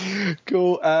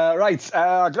Cool. Right.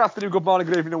 Good afternoon, good morning,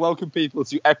 good evening, and welcome, people,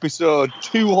 to episode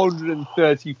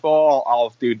 234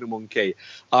 of Dude and the Monkey.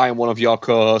 I am one of your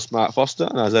co-hosts, Mark Foster,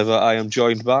 and as ever, I am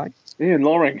joined by Ian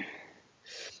Loring.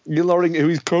 Ian Loring, who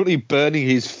is currently burning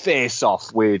his face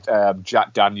off with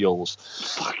Jack Daniels.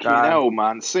 Fucking hell,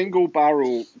 man. Single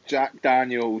barrel Jack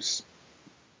Daniels.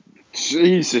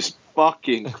 Jesus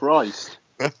fucking Christ.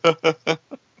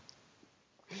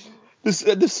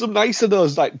 There's some nice of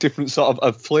those like different sort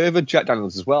of flavoured Jack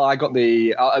Daniels as well. I got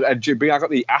the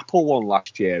apple one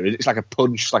last year. It's like a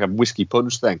punch, like a whiskey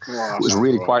punch thing. Oh, it was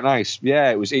really quite nice.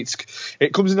 Yeah,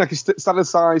 it comes in like a standard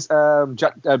size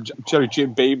Cherry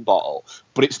Jim Beam bottle,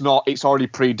 but it's not. It's already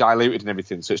pre-diluted and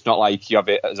everything, so it's not like you have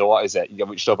it as a, what is it? You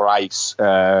have it just over ice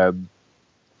on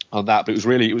that. But it was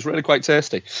really quite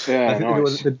tasty. Yeah, I think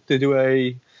nice. they do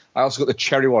a. I also got the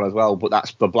cherry one as well, but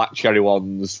that's the black cherry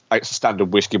ones. It's a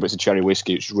standard whiskey, but it's a cherry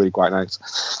whiskey, which is really quite nice.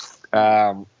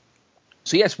 So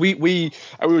yes, we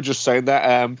were just saying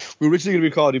that we were originally going to be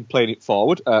recording Playing It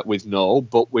Forward with Noel,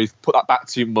 but we've put that back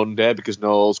to Monday because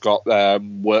Noel's got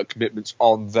work commitments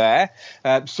on there.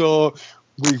 So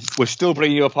we're still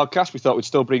bringing you a podcast. We thought we'd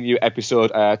still bring you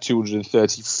episode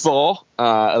 234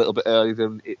 a little bit earlier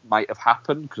than it might have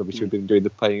happened because obviously we've been doing the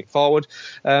Playing It Forward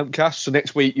cast. So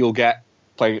next week you'll get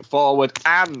Playing It Forward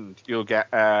and you'll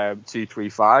get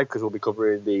T35 because we'll be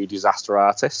covering the Disaster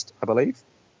Artist, I believe.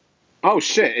 Oh,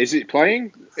 shit. Is it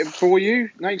playing for you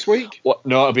next week? What?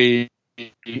 No, it'll be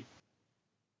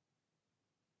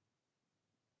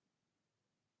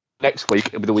next week.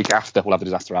 It'll be the week after. We'll have the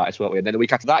Disaster Artist, won't we? And then the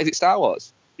week after that, is it Star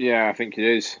Wars? Yeah, I think it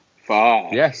is.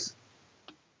 Fuck. Yes.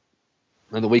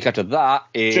 And the week after that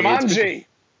is Jumanji.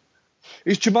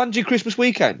 Is Jumanji Christmas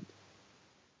weekend?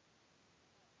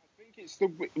 It's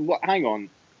hang on.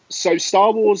 So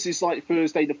Star Wars is like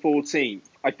Thursday the 14th.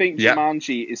 I think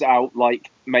Jumanji is out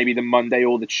like maybe the Monday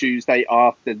or the Tuesday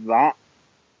after that.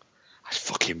 That's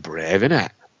fucking brave, isn't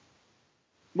it?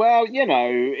 Well, you know,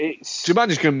 it's...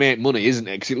 Jumanji's going to make money, isn't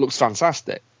it? Because it looks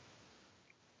fantastic.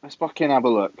 Let's fucking have a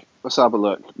look. Let's have a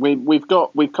look. We've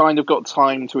kind of got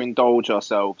time to indulge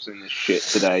ourselves in this shit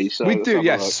today. So we do,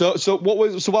 yes. So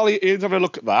while Ian's having a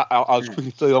look at that, I'll just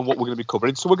quickly tell you on what we're going to be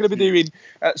covering. So we're going to be doing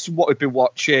some what we've been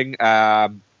watching.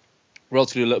 We're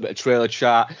also doing a little bit of trailer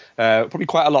chat. Probably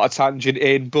quite a lot of tangent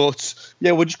in, but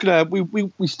yeah, we're just gonna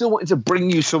we still wanted to bring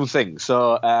you something.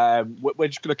 So we're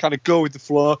just gonna kind of go with the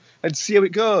flow and see how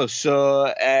it goes.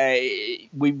 So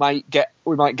we might give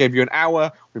you an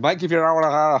hour. We might give you an hour and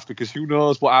a half because who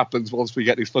knows what happens once we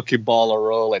get this fucking baller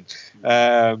rolling.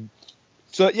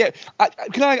 So yeah,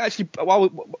 can I actually?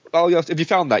 Have you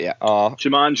found that yet?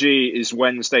 Jumanji is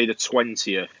Wednesday the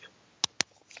 20th.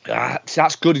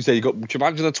 That's good. You got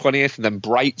Jumanji on the 20th, and then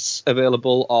Bright's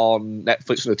available on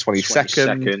Netflix on the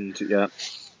 22nd. Yeah.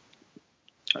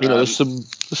 You know, there's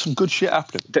some good shit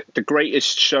happening. The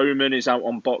Greatest Showman is out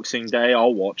on Boxing Day.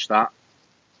 I'll watch that.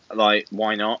 Like,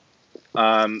 why not?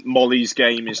 Molly's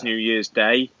Game is New Year's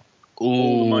Day. Ooh.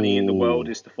 All the Money in the World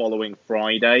is the following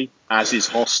Friday, as is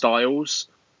Hostiles.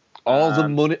 All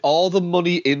the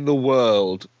money in the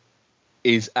world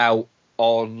is out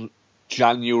on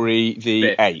January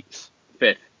the 8th.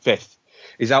 5th.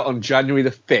 Is out on January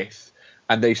the 5th,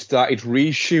 and they started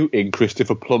reshooting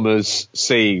Christopher Plummer's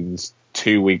scenes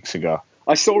 2 weeks ago.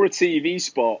 I saw a TV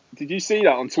spot. Did you see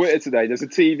that on Twitter today? There's a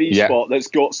TV spot that's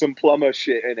got some Plummer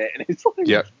shit in it, and it's like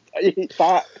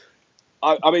that.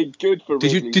 I mean, good for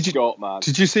Ridley Scott, man.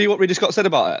 Did you see what Ridley Scott said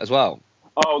about it as well?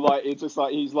 Oh, like it's just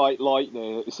like he's like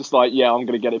lightning. It's just like, yeah, I'm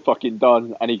gonna get it fucking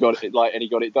done, and he got it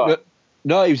done.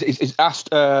 No, he's asked,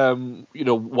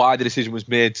 why the decision was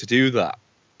made to do that,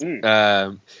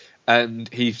 and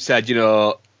he said,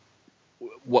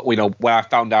 where I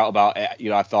found out about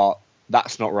it, I thought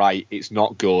that's not right, it's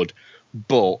not good,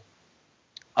 but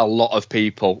a lot of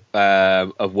people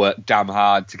have worked damn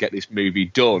hard to get this movie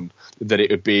done. That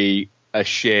it would be a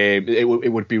shame,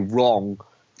 it would be wrong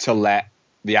to let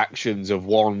the actions of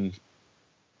one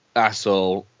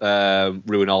asshole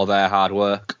ruin all their hard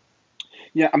work.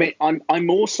 Yeah, I mean, I'm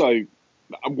also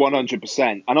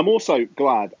 100%, and I'm also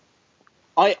glad.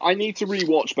 I need to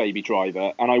rewatch Baby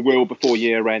Driver, and I will before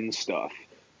year end stuff.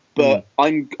 But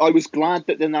I was glad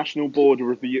that the National Board of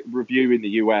Review in the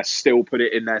US still put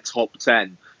it in their top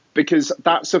 10, because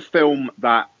that's a film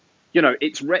that,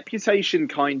 its reputation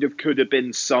kind of could have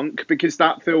been sunk, because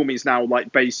that film is now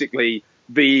like basically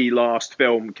the last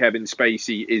film Kevin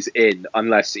Spacey is in,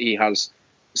 unless he has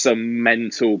some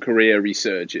mental career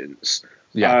resurgence.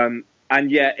 Yeah. And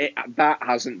yet that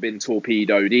hasn't been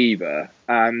torpedoed either.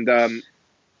 And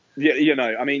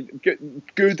Yeah, I mean,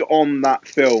 good on that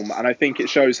film, and I think it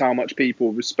shows how much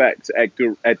people respect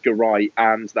Edgar Wright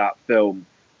and that film,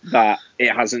 that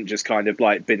it hasn't just kind of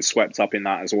like been swept up in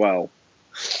that as well.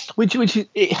 Which is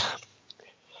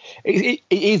it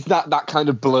is that kind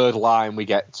of blurred line we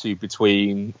get to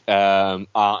between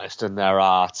artist and their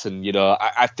art, and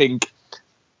I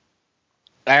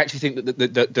actually think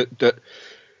that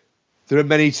there are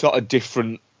many sort of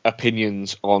different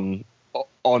opinions on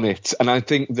it, and I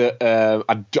think that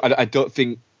I don't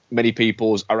think many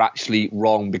people's are actually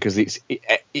wrong, because it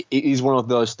is one of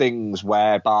those things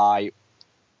whereby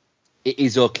it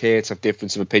is okay to have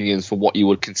difference of opinions for what you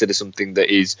would consider something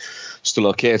that is still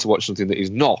okay to watch, something that is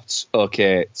not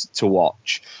okay to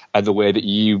watch, and the way that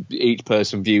each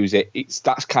person views it,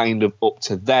 that's kind of up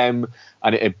to them.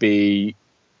 And it'd be,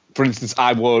 for instance,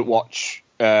 I won't watch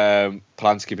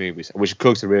Polanski movies, which of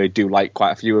course I really do like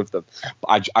quite a few of them,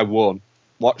 but I won't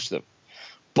watch them.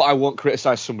 But I won't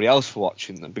criticise somebody else for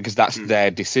watching them, because that's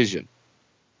their decision.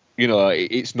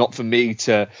 It's not for me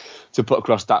to put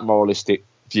across that moralistic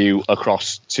view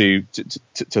across to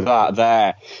that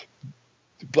there.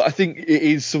 But I think it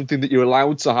is something that you're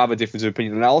allowed to have a difference of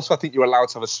opinion, and also I think you're allowed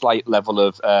to have a slight level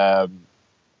of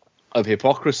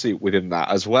hypocrisy within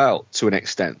that as well, to an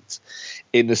extent,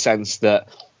 in the sense that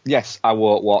yes, I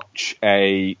won't watch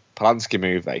a Polanski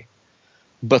movie,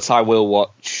 but I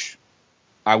will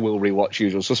rewatch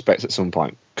Usual Suspects at some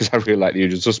point, because I really like the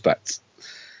Usual Suspects.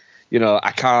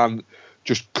 I can't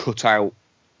just cut out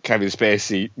Kevin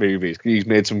Spacey movies. He's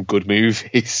made some good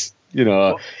movies.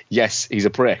 Yes, he's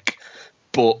a prick,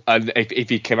 but if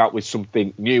he came out with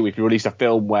something new, if he released a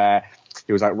film where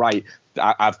he was like, right,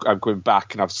 I'm going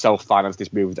back and I've self-financed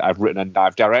this movie that I've written and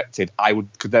I've directed, I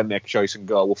could then make a choice and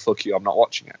go, well, fuck you, I'm not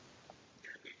watching it.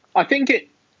 I think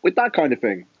with that kind of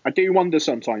thing, I do wonder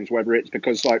sometimes whether it's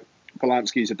because like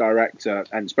Polanski's a director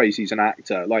and Spacey's an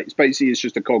actor. Like Spacey is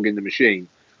just a cog in the machine,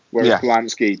 whereas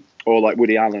Polanski, or like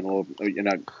Woody Allen, or like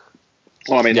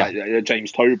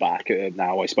James Toback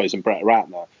now, I suppose, and Brett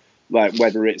Ratner, like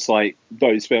whether it's like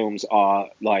those films are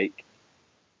like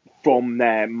from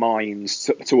their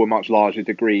minds to a much larger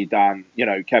degree than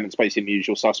Kevin Spacey in The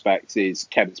Usual Suspects is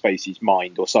Kevin Spacey's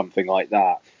mind or something like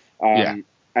that. I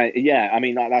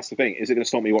mean that's the thing. Is it going to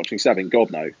stop me watching Seven?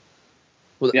 God no.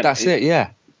 Well, that's it.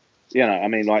 Yeah. I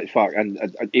mean, like, fuck.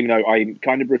 And even though I'm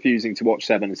kind of refusing to watch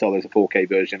Seven until there's a 4K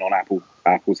version on Apple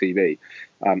TV,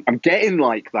 I'm getting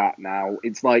like that now.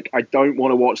 It's like I don't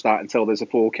want to watch that until there's a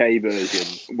 4K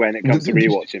version when it comes to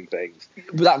rewatching things.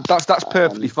 But that's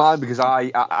perfectly fine, because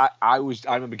I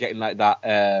remember getting like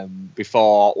that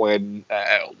before when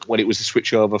it was a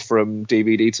switch over from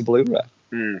DVD to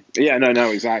Blu-ray. Yeah, no,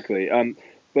 exactly.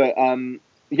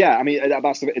 Yeah, I mean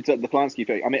that's it's the Polanski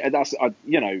thing. I mean that's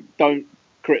don't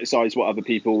criticize what other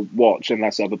people watch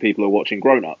unless other people are watching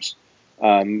Grown Ups.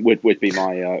 Would be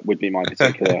my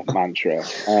particular mantra.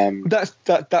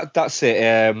 That's it.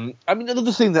 I mean,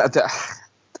 another thing that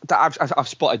I've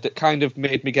spotted that kind of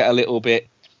made me get a little bit,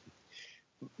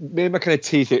 made my kind of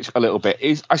teeth itch a little bit,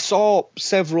 is I saw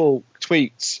several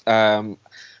tweets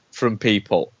from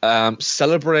people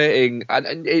celebrating,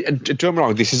 and don't get me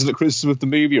wrong, this isn't a criticism of the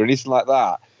movie or anything like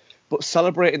that, but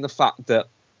celebrating the fact that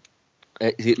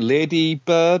is it Lady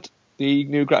Bird, the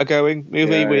new Greta Gerwig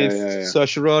movie with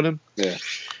Saoirse Ronan? Yeah.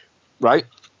 Right?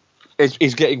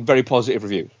 It's getting very positive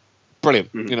reviews.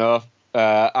 Brilliant. Mm-hmm.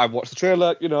 I've watched the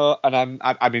trailer, and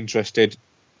I'm interested.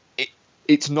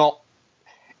 It's not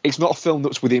a film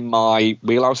that's within my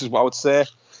wheelhouse, is what I would say.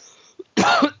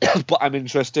 But I'm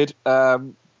interested.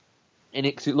 And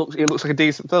it looks like a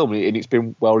decent film, and it's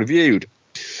been well reviewed.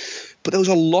 But there was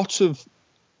a lot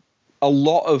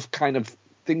of kind of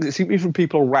things that seem to be from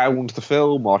people around the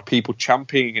film or people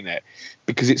championing it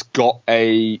because it's got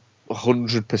a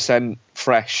 100%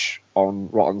 fresh on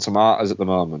Rotten Tomatoes at the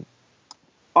moment.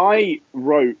 I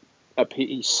wrote a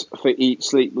piece for Eat,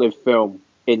 Sleep, Live Film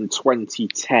in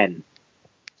 2010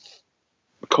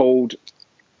 called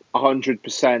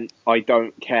 100% I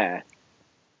Don't Care,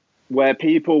 where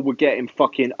people were getting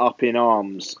fucking up in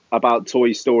arms about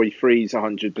Toy Story 3's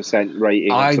 100%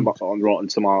 rating on Rotten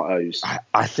Tomatoes.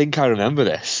 I think I remember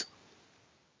this.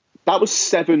 That was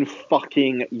 7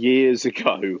 fucking years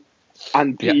ago,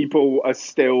 and people are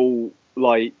still,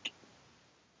 like,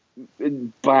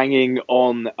 banging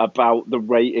on about the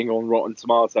rating on Rotten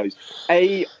Tomatoes.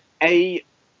 A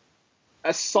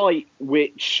site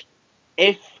which,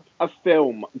 if a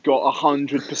film got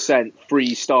 100%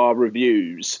 3-star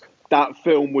reviews, that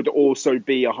film would also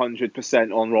be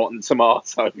 100% on Rotten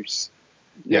Tomatoes.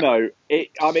 You know,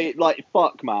 I mean, like,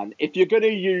 fuck, man. If you're going to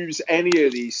use any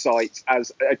of these sites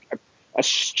as a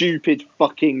stupid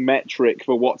fucking metric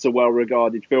for what's a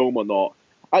well-regarded film or not.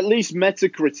 At least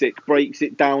Metacritic breaks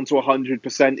it down to 100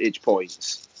 percentage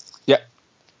points. Yeah,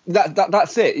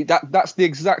 that's it. That's the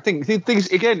exact thing. The thing is,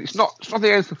 again, it's not the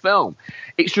against the film.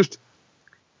 It's just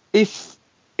it's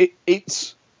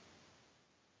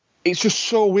just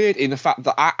so weird in the fact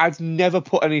that I've never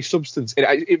put any substance in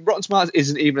it. Rotten Tomatoes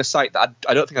isn't even a site that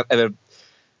I don't think I've ever.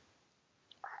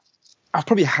 I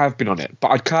probably have been on it,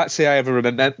 but I can't say I ever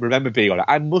remember being on it.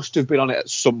 I must have been on it at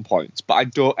some point, but I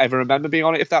don't ever remember being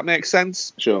on it, if that makes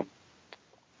sense. Sure.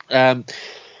 But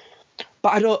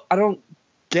I don't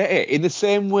get it in the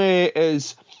same way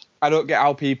as I don't get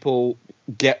how people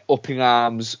get up in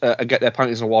arms and get their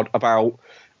panties in a wad about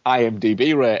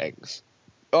IMDb ratings.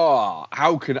 Oh,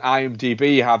 how can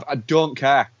IMDb have? I don't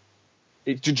care.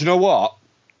 Do you know what?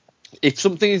 If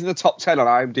something is in the top 10 on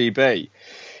IMDb,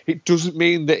 it doesn't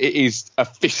mean that it is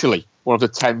officially one of the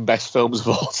 10 best films of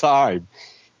all time.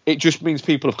 It just means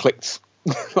people have clicked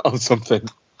on something.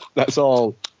 That's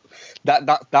all.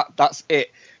 That's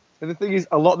it. And the thing is,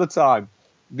 a lot of the time,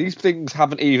 these people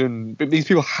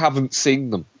haven't seen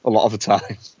them a lot of the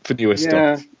time for newer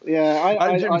stuff.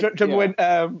 Yeah, do you remember when,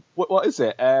 what is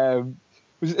it?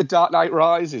 Was it The Dark Knight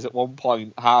Rises at one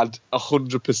point had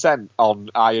 100% on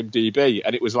IMDb,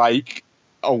 and it was like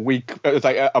a week, it was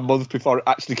like a month before it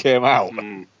actually came out.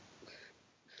 Mm.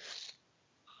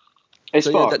 It's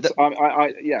fucked.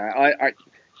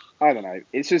 I don't know.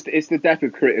 It's the death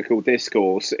of critical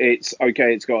discourse. It's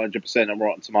okay. It's got 100% on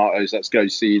Rotten Tomatoes. Let's go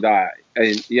see that.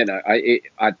 And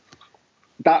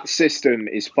that system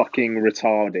is fucking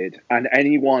retarded. And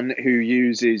anyone who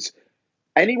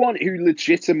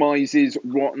legitimizes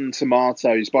Rotten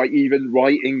Tomatoes by even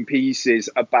writing pieces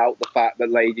about the fact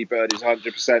that Lady Bird is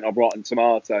 100% on Rotten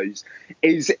Tomatoes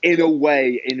is in a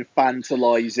way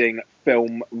infantilizing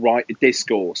film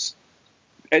discourse.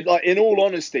 And in all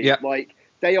honesty,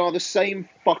 they are the same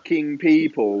fucking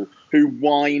people who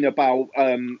whine about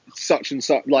such and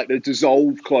such, like the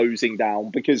Dissolve closing down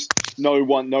because no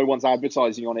one's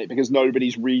advertising on it because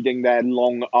nobody's reading their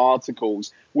long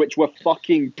articles, which were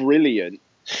fucking brilliant.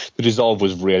 The Dissolve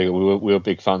was really good. We were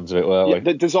big fans of it, weren't we?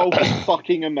 The Dissolve was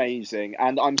fucking amazing,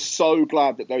 and I'm so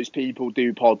glad that those people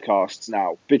do podcasts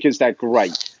now because they're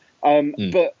great.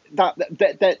 But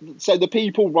so the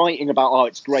people writing about,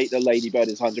 it's great that Lady Bird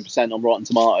is 100% on Rotten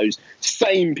Tomatoes,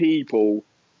 same people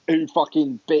who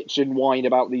fucking bitch and whine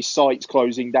about these sites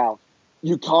closing down.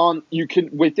 You can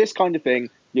with this kind of thing,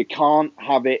 you can't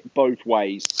have it both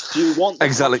ways. Do you want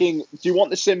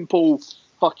the simple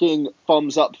fucking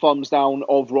thumbs up, thumbs down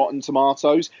of Rotten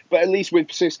Tomatoes? But at least with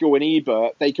Siskel and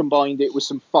Ebert, they combined it with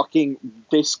some fucking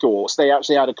discourse. They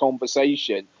actually had a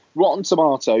conversation. Rotten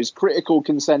Tomatoes, critical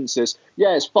consensus,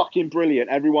 yeah, it's fucking brilliant.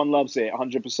 Everyone loves it,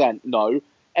 100%. No,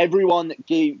 everyone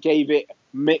gave it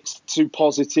mixed to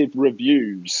positive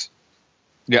reviews.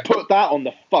 Yeah, put that on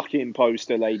the fucking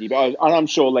poster, Lady Bird. And I'm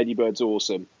sure Lady Bird's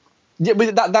awesome. Yeah,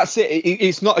 but that's it.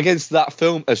 It's not against that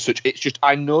film as such. It's just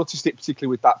I noticed it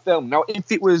particularly with that film. Now,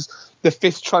 if it was the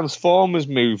fifth Transformers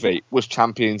movie was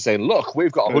champion saying, look,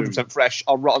 we've got 100% fresh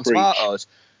on Rotten Tomatoes,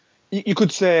 you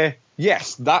could say,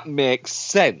 yes, that makes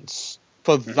sense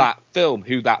for that film,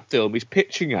 who that film is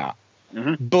pitching at.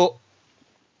 Mm-hmm. But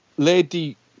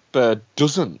Lady Bird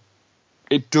doesn't.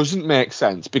 It doesn't make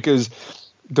sense because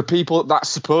the people that's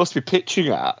supposed to be pitching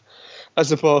at are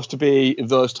supposed to be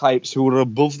those types who are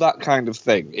above that kind of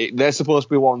thing. They're supposed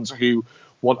to be ones who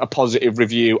want a positive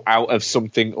review out of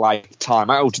something like Time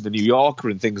Out of the New Yorker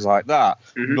and things like that,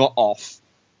 not off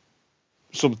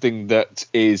something that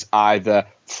is either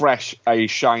fresh, a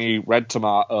shiny red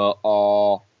tomato,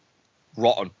 or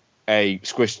rotten, a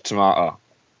squished tomato.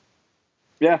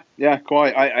 Yeah,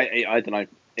 quite. I don't know.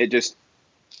 It just...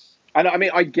 And I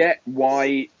mean, I get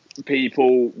why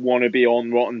people want to be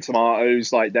on Rotten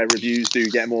Tomatoes, like their reviews do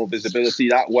get more visibility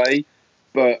that way,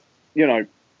 but you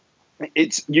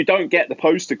don't get the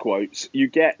poster quotes, you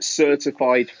get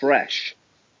certified fresh.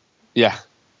 Yeah,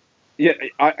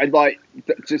 I like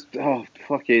just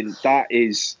fucking that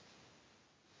is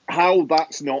how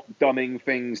that's not dumbing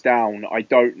things down. I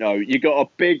don't know. You got a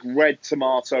big red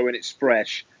tomato and it's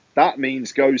fresh, that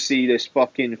means go see this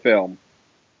fucking film.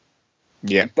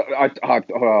 Yeah,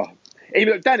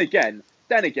 even then again,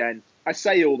 I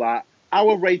say all that.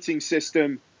 Our rating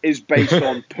system is based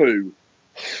on poo.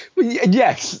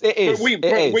 Yes, it is.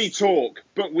 But we talk.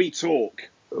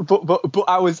 But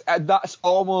I was. That's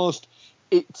almost.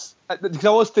 It's because I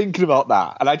was thinking about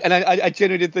that, and I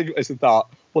genuinely did think of this and thought,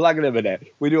 well, hang on a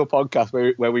minute. We do a podcast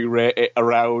where we rate it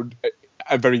around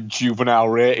a very juvenile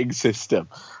rating system,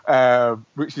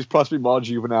 which is possibly more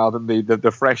juvenile than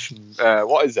the fresh.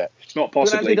 What is it? It's not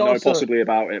possibly. No, possibly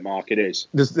about it, Mark. It is.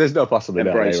 There's no possibly.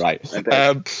 Embrace. No,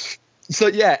 right.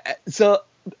 So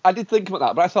I did think about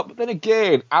that, but I thought, but then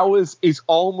again, ours is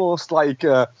almost like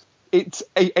it's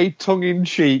a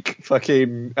tongue-in-cheek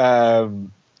fucking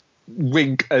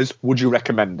wink as would you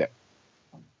recommend it?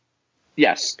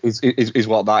 Yes, is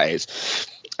what that is.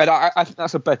 And I think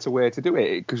that's a better way to do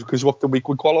it, because often we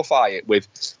could qualify it with,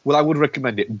 well, I would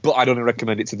recommend it, but I don't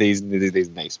recommend it to these and these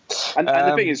and these. And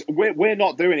the thing is, we're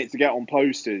not doing it to get on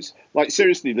posters. Like,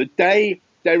 seriously, the day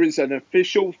there is an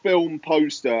official film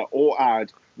poster or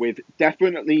ad with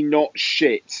definitely not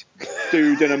shit,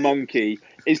 dude and a monkey,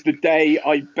 is the day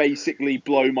I basically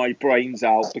blow my brains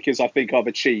out because I think I've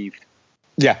achieved.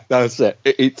 Yeah, that's it.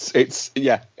 It's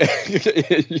yeah,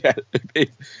 yeah.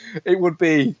 It would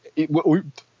be.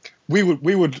 We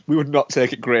would not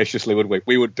take it graciously, would we?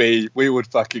 We would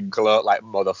fucking gloat like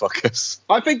motherfuckers.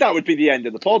 I think that would be the end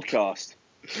of the podcast.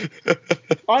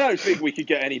 I don't think we could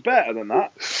get any better than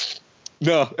that.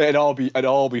 No, it'd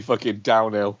all be fucking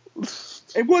downhill.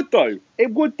 It would though.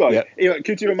 Yeah. You know,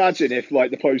 could you imagine if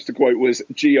like the poster quote was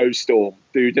Geostorm,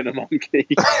 dude and a monkey?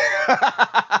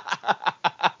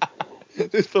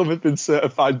 This film has been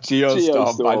certified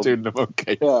Geostorm by Dude and a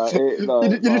Monkey. Yeah,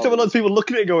 you just have a lot of people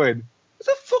looking at it going, what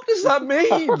the fuck does that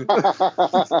mean?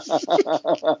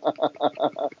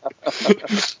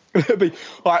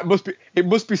 It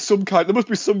must be some kind. There must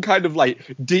be some kind of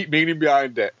like deep meaning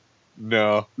behind it.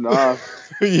 No.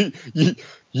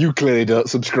 You clearly don't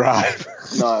subscribe.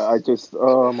 No, I just.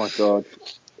 Oh my god.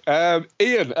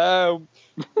 Ian,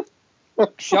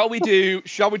 shall we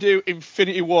do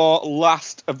Infinity War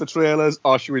last of the trailers,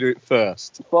 or should we do it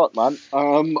first? Fuck, man.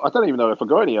 I don't even know if I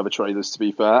got any other trailers, to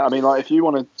be fair. I mean, like, if you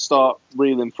want to start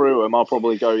reeling through them, I'll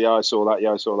probably go, yeah, I saw that,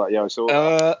 yeah, I saw that, yeah, I saw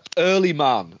that. Early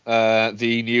Man,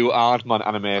 the new Aardman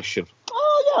animation.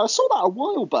 Oh, yeah, I saw that a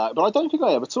while back, but I don't think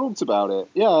I ever talked about it.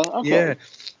 Yeah, okay.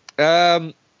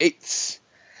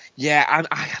 Yeah. And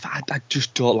I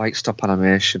just don't like stop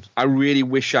animation. I really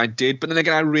wish I did, but then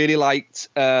again, I really liked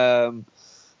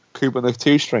Cooper and the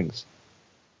Two Strings.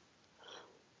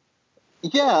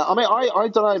 Yeah, I mean, I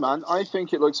don't know, man. I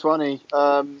think it looks funny.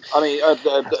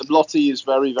 Lottie is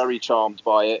very, very charmed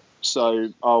by it.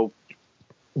 So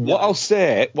What I'll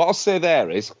say there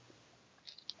is,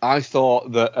 I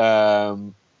thought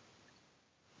that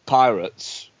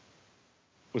Pirates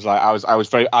was like, I was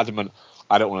very adamant.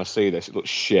 I don't want to see this. It looks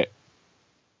shit.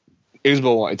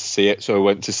 Isabel wanted to see it, so I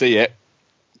went to see it.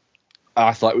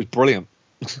 I thought it was brilliant.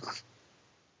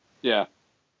 Yeah.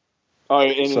 Oh,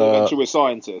 in an adventure with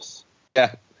scientists.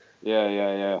 Yeah.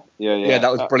 Yeah. Yeah,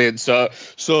 that was brilliant. So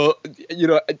you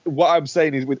know what I'm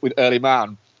saying is with Early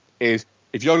Man is,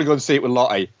 if you're going to go and see it with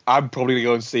Lottie, I'm probably going to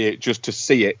go and see it just to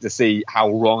see how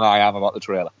wrong I am about the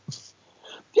trailer.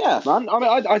 Yeah, man. I mean,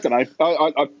 I don't know.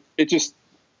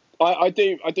 I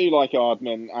do like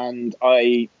Aardman, and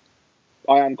I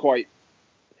am quite.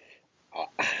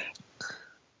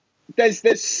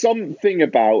 There's something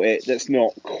about it that's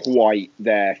not quite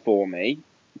there for me,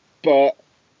 but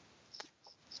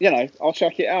you know, I'll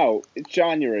check it out. It's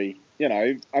January. You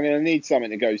know, I mean, I need something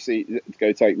to go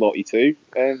take Lottie to,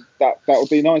 and that would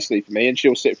be nicely for me, and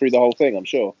she'll sit through the whole thing, I'm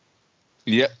sure.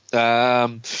 Yep.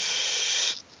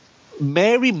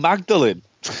 Mary Magdalene.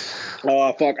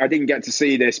 Oh fuck! I didn't get to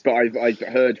see this, but I've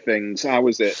heard things. How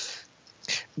was it?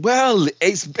 Well,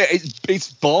 it's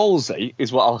ballsy,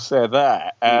 is what I'll say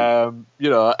there. You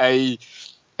know, a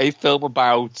film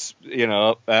about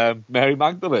Mary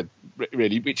Magdalene,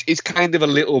 really, which is kind of a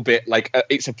little bit like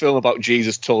it's a film about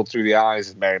Jesus told through the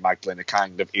eyes of Mary Magdalene.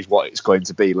 Kind of is what it's going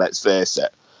to be. Let's face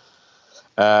it.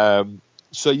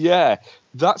 So yeah,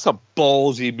 that's a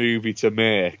ballsy movie to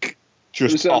make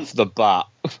just off the bat.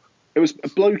 It was a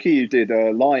blokey who did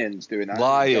Lions doing that.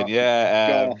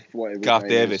 Garth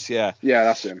Davis, yeah. Yeah,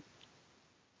 that's him.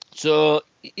 So,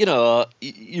 you know,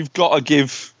 you've got to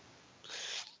give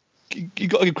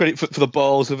credit for the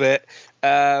balls of it.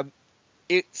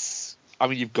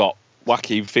 You've got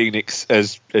Joaquin Phoenix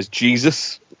as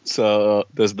Jesus, so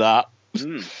there's that.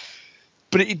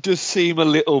 But it does seem a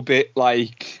little bit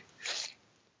like,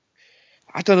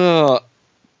 I don't know,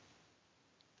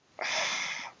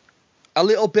 a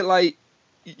little bit like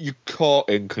you're caught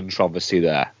in controversy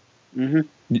there. Mm-hmm.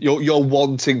 You're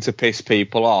wanting to piss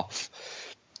people off,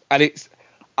 and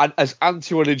as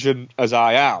anti-religion as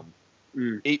I am,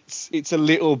 it's a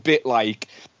little bit like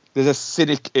there's a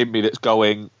cynic in me that's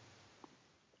going,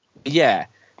 yeah,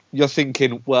 you're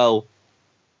thinking, well,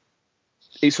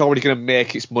 it's already going to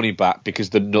make its money back because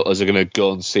the nutters are going to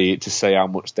go and see it to say how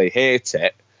much they hate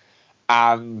it,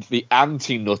 and the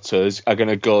anti-nutters are going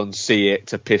to go and see it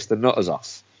to piss the nutters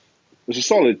off. It's a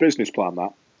solid business plan,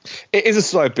 that. It is a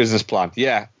solid business plan,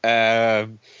 yeah.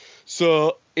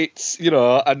 So it's,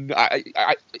 and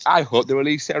I hope they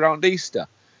release it around Easter.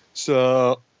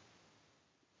 So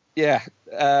yeah,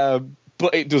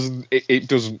 but it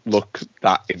doesn't look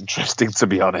that interesting, to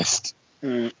be honest.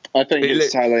 I think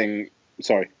it's telling.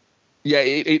 Sorry. Yeah,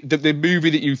 the movie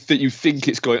that you think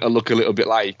it's going to look a little bit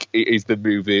like is the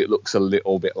movie it looks a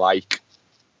little bit like.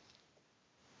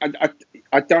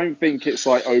 I don't think it's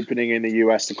like opening in the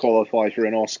US to qualify for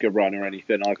an Oscar run or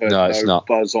anything. I've heard no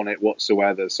buzz on it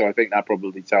whatsoever, so I think that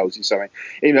probably tells you something.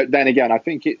 Then again, I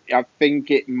think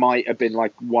it might have been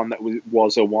like one that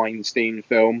was a Weinstein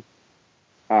film.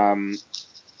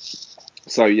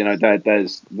 So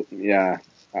there's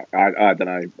I don't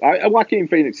know. Joaquin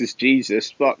Phoenix is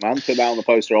Jesus. Fuck, man, put that on the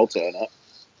poster. I'll turn up.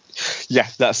 Yeah,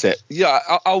 that's it. Yeah,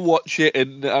 I'll watch it,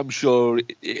 and I'm sure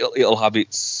it'll have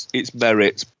its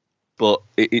merits, but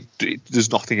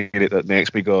there's nothing in it that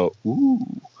makes me go, ooh.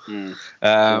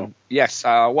 Yes.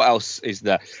 What else is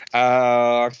there?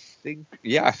 I think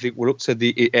we're up to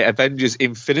the Avengers: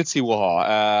 Infinity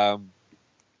War.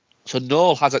 So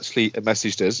Noel has actually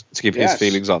messaged us to give his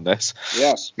feelings on this.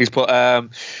 Yes, he's put.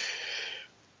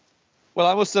 Well,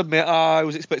 I must admit, I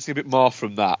was expecting a bit more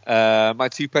from that. My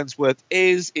 2 pence worth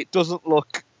is it doesn't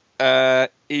look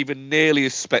even nearly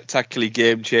as spectacularly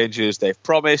game changer as they've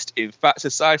promised. In fact,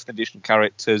 aside from additional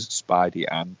characters, Spidey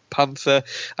and Panther,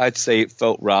 I'd say it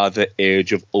felt rather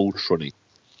Age of Ultron-y.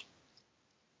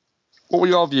 What were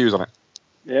your views on it?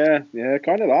 Yeah,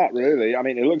 kind of that, really. I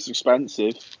mean, it looks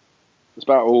expensive. That's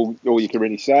about all you can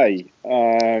really say.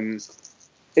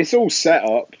 It's all set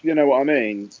up, you know what I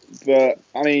mean? But,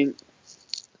 I mean...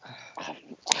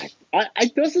 I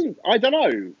don't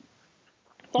know.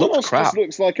 Thanos just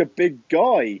looks like a big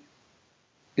guy.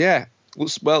 Yeah.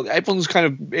 Well, everyone's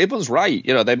right.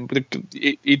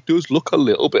 It does look a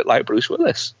little bit like Bruce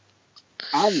Willis.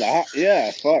 And that,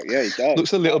 yeah, fuck yeah, he does.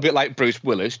 Looks a little bit like Bruce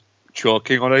Willis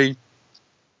choking on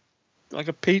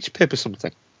a peach pip or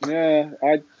something. Yeah,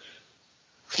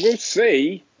 we'll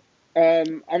see. I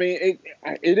mean,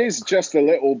 it is just a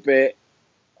little bit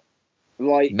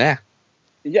like. Nah.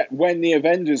 Yeah, when the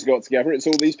Avengers got together, it's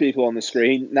all these people on the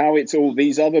screen. Now it's all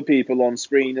these other people on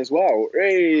screen as well.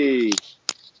 Hey!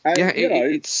 And,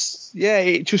 it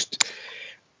just...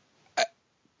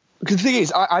 The thing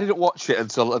is, I didn't watch it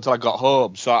until I got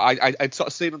home, so I'd sort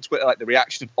of seen on Twitter like the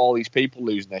reaction of all these people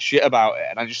losing their shit about it,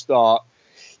 and I just thought,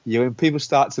 when people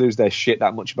start to lose their shit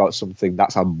that much about something,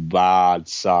 that's a bad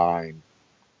sign.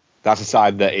 That's a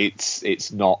sign that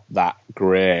it's not that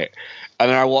great.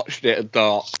 And then I watched it and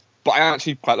thought... But I'm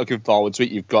actually quite looking forward to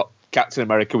it. You've got Captain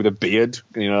America with a beard,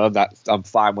 I'm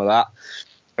fine with that.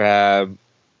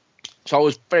 So I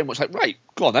was very much like, right,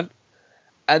 go on then.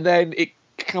 And then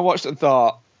I watched it and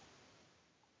thought,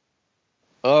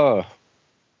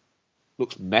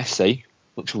 looks messy.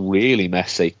 Looks really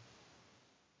messy.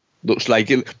 Looks like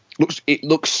they're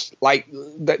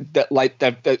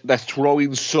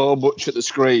throwing so much at the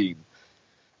screen.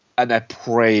 And they're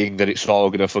praying that it's all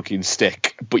going to fucking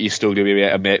stick, but you're still going to be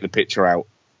able to make the picture out.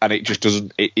 And it just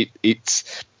doesn't. It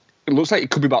looks like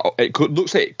it could be about.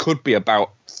 Looks like it could be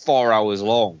about 4 hours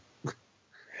long.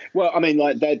 Well, I mean,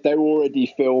 like they're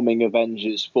already filming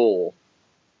Avengers 4,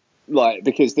 like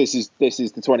because this is the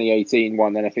 2018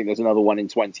 one. Then I think there's another one in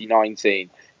 2019,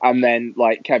 and then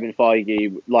like Kevin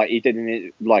Feige, like he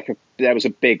did there was a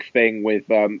big thing with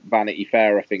Vanity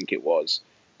Fair, I think it was.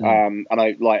 And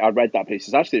I read that piece.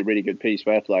 It's actually a really good piece,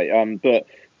 fair play. But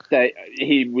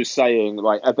he was saying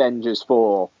like Avengers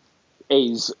 4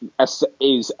 is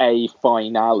a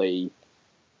finale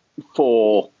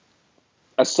for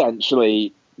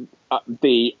essentially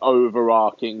the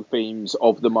overarching themes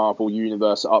of the Marvel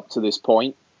Universe up to this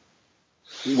point,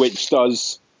 which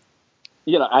does,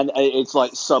 and it's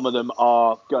like some of them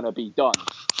are gonna be done.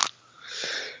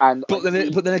 But then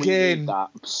again, need that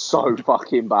so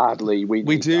fucking badly.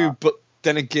 We do, that. But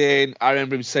then again, I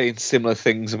remember him saying similar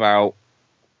things about,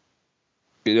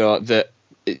 that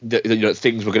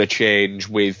things were going to change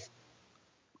with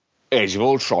Age of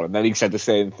Ultron, and then he said the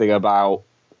same thing about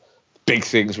big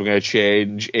things were going to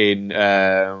change in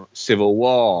Civil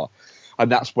War,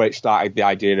 and that's where it started the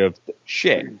idea of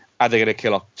shit. Are they going to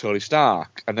kill off Tony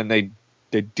Stark? And then they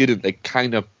didn't. They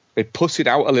pussied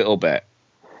out a little bit.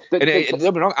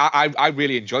 I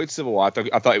really enjoyed Civil War.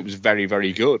 I thought it was very,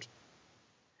 very good.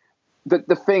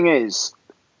 The thing is,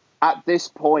 at this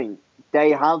point,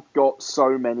 they have got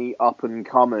so many up and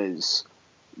comers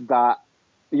that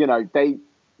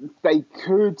they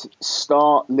could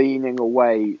start leaning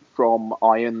away from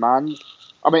Iron Man.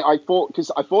 I mean, I thought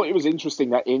it was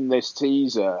interesting that in this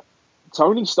teaser,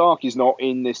 Tony Stark is not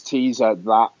in this teaser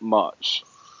that much.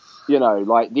 You know,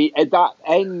 like that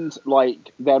end,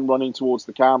 like them running towards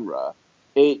the camera.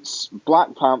 It's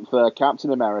Black Panther,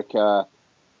 Captain America,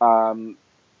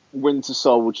 Winter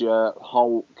Soldier,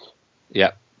 Hulk,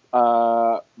 Yeah.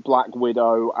 Black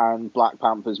Widow, and Black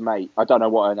Panther's mate. I don't know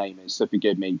what her name is, so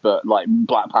forgive me, but like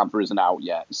Black Panther isn't out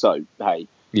yet, so hey.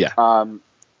 Yeah.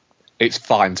 It's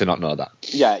fine to not know that.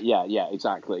 Yeah,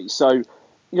 exactly. So,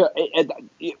 yeah,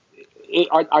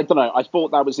 I don't know. I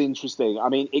thought that was interesting. I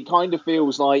mean, it kind of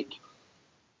feels like,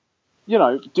 you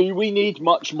know, do we need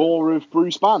much more of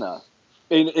Bruce Banner?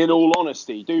 In all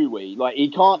honesty, do we? Like, he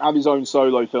can't have his own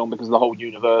solo film because of the whole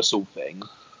Universal thing.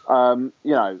 You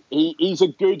know, he's a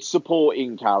good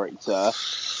supporting character.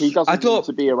 He doesn't need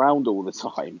to be around all the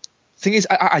time. Thing is,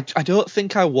 I don't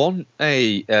think I want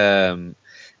a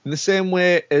in the same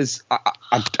way as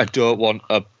I don't want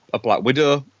a Black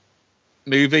Widow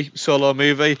solo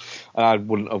movie, and I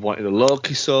wouldn't have wanted a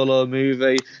Loki solo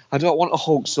movie. I don't want a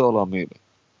Hulk solo movie.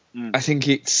 I think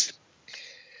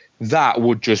that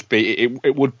would just be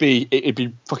it'd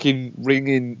be fucking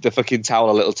wringing the fucking towel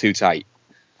a little too tight.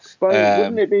 But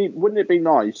wouldn't it be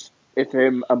nice if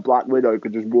him and Black Widow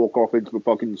could just walk off into the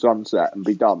fucking sunset and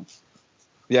be done?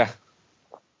 Yeah.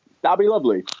 That'd be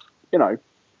lovely. You know,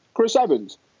 Chris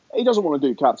Evans, he doesn't want to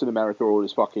do Captain America all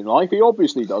his fucking life. He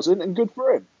obviously doesn't, and good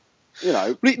for him. You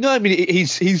know. No, I mean,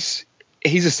 he's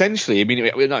essentially, I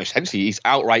mean, not essentially, he's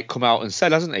outright come out and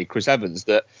said, hasn't he, Chris Evans,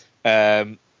 that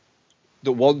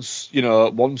that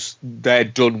once they're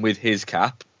done with his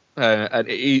cap, and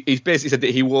he's basically said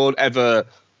that he won't ever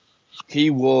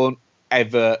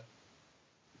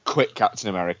quit Captain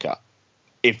America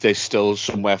if there's still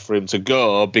somewhere for him to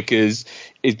go, because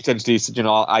he potentially said, you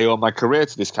know, I owe my career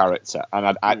to this character,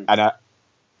 and I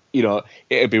you know,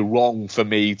 it'd be wrong for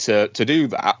me to do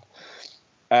that.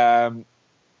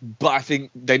 But I think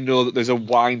they know that there's a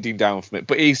winding down from it.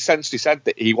 But he essentially said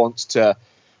that he wants to,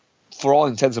 for all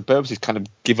intents and purposes, kind of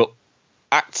give up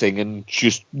acting and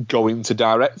just go into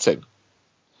directing.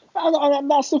 And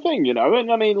that's the thing, you know.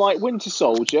 And I mean, like, Winter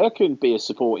Soldier can be a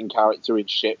supporting character in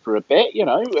shit for a bit, you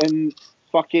know, and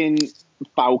fucking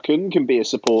Falcon can be a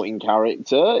supporting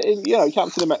character in, you know,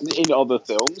 in other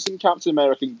films, and Captain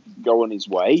America can go on his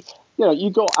way. You know, you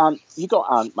got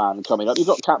Ant-Man coming up, you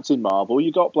got Captain Marvel,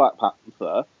 you got Black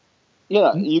Panther, you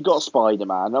know, you got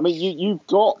Spider-Man. I mean, you've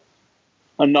got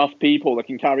enough people that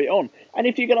can carry it on. And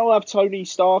if you're going to have Tony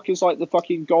Stark as like the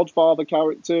fucking Godfather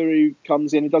character who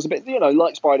comes in and does a bit, you know,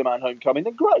 like Spider-Man Homecoming,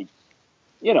 then great.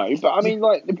 You know, but I mean,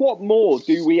 like, what more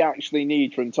do we actually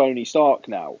need from Tony Stark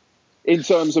now in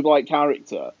terms of like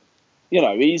character? You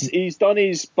know, he's done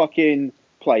his fucking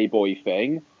Playboy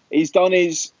thing. He's done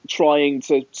his trying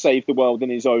to save the world in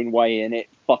his own way and it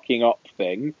fucking up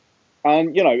thing.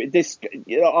 And, you know,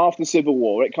 after Civil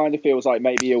War, it kind of feels like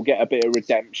maybe he'll get a bit of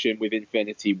redemption with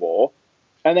Infinity War.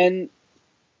 And then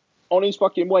on his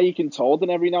fucking way, he can Todd, and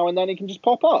every now and then he can just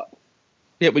pop up.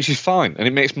 Yeah, which is fine. And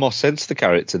it makes more sense to the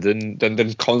character than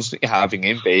constantly having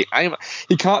him be Iron Man.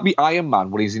 He can't be Iron Man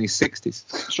when he's in his 60s.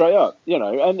 Straight up, you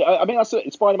know. And I mean, that's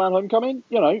it. Spider-Man Homecoming,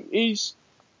 you know, he's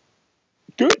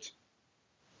good.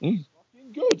 Fucking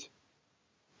good.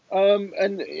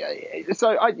 And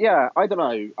so I don't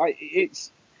know.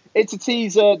 It's a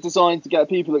teaser designed to get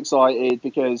people excited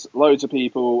because loads of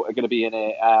people are going to be in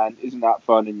it, and isn't that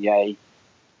fun and yay?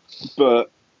 But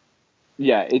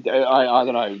yeah, I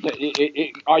don't know.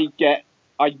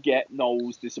 I get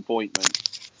Noel's disappointment.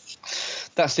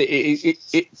 That's it.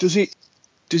 Does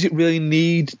it really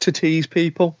need to tease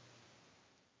people?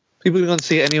 People are going to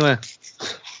see it anyway.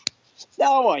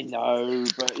 No, I know,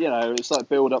 but you know, it's like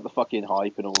build up the fucking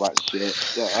hype and all that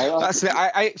shit. Yeah, that's it.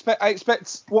 I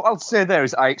expect. What I'll say there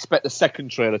is, I expect the second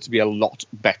trailer to be a lot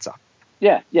better.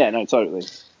 Yeah, no, totally.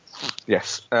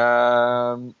 Yes.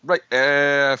 Right.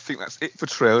 I think that's it for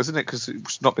trailers, isn't it? Because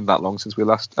it's not been that long since we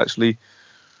last actually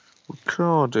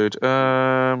recorded.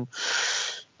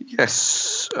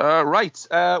 Yes. Right.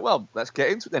 Well, let's get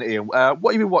into it then, Ian. What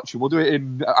have you been watching? We'll do it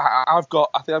in. I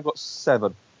think I've got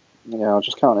 7. Yeah, I'll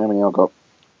just count how many I've got.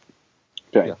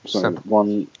 Okay, yeah, so 7.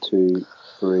 1, 2,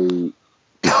 3,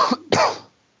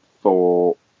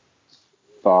 4,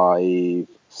 5,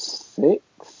 6.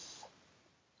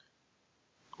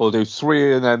 We'll do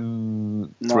 3 and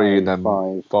then 3 and then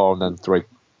 5. 4 and then 3.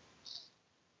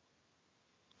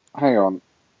 Hang on.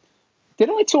 Did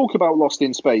I talk about Lost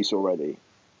in Space already?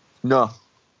 No.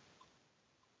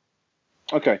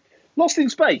 Okay. Lost in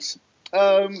Space.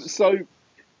 So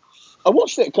I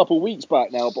watched it a couple of weeks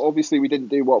back now, but obviously we didn't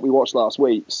do what we watched last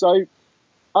week. So,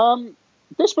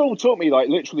 this film took me like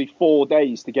literally 4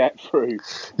 days to get through.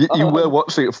 You were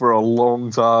watching it for a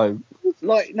long time.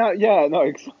 Yeah,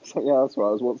 that's right.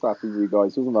 I was WhatsApping you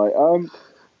guys, wasn't I?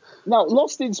 Now,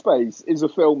 Lost in Space is a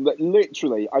film that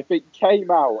literally, I think,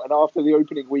 came out, and after the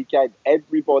opening weekend,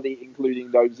 everybody,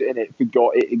 including those in it,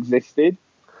 forgot it existed.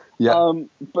 Yeah.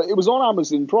 But it was on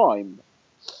Amazon Prime.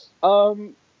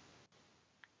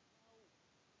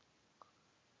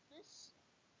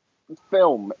 This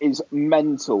film is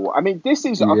mental. I mean, this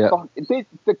is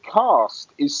the cast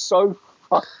is so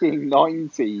fucking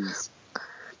 90s.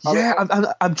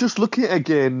 I'm just looking at it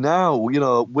again now. You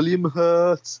know, William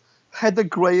Hurt, Heather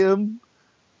Graham,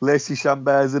 Lacey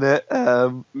Chamber's in it.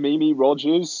 Mimi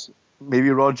Rogers,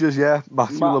 yeah.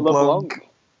 Matthew Matt LeBlanc.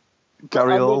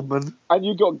 Gary Oldman. And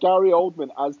you got Gary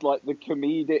Oldman as like the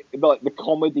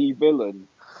comedy villain.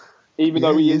 Even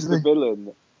though he is the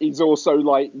villain, he's also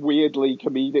like weirdly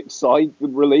comedic side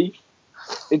relief.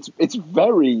 It's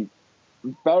very,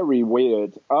 very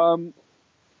weird. And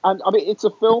I mean, it's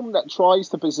a film that tries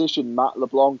to position Matt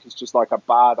LeBlanc as just like a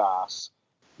badass,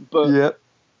 but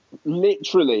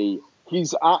literally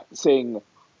he's acting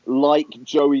like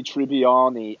Joey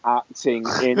Tribbiani acting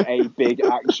in a big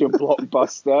action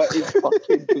blockbuster. It's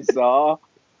fucking bizarre.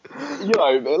 You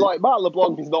know, like Matt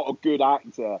LeBlanc is not a good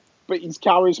actor, but he's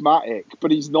charismatic,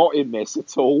 but he's not in this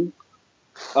at all.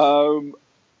 I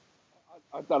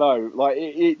don't know. Like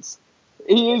he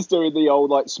is doing the old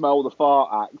like smell the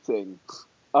fart acting.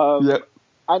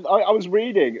 And I was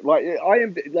reading, like, I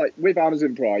am like with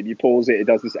Amazon Prime, you pause it, it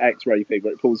does this X-ray thing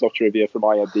where it pulls off trivia from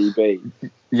IMDb.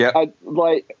 Yeah. And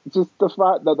like just the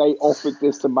fact that they offered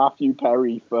this to Matthew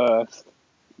Perry first.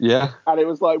 Yeah. And it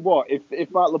was like, what if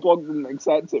Matt LeBlanc didn't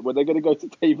accept it? Were they going to go to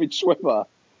David Schwimmer?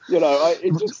 You know,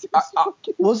 it just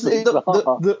was it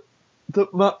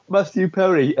that Matthew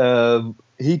Perry?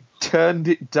 He turned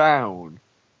it down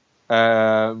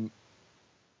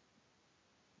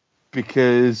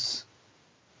because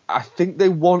I think they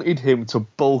wanted him to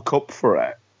bulk up for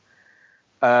it.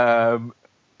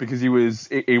 Because he was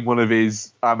in one of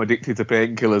his "I'm addicted to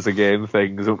painkillers again"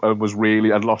 things and was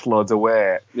really and lost loads of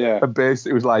weight. Yeah. And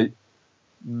basically it was like,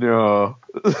 no.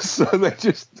 So they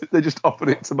just offered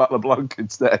it to Matt LeBlanc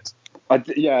instead. I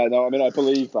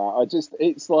believe that.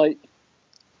 It's like,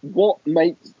 what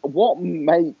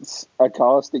makes a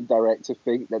casting director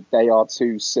think that they are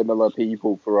two similar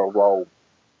people for a role?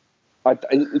 And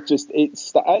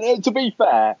to be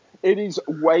fair, it is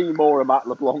way more a Matt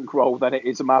LeBlanc role than it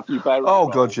is a Matthew Perry role.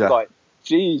 God, yeah. Like,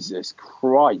 Jesus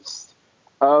Christ.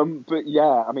 But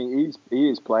yeah, I mean, he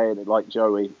is playing it like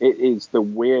Joey. It is the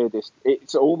weirdest.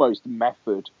 It's almost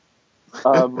method.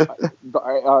 But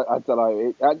I don't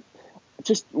know.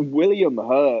 Just William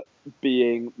Hurt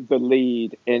being the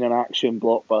lead in an action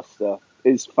blockbuster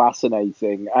is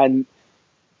fascinating, and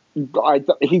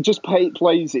he just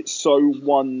plays it so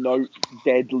one note,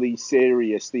 deadly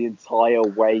serious the entire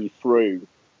way through.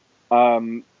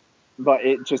 But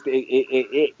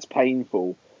it's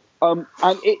painful. And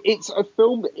it's a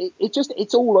film that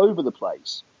it's all over the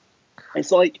place.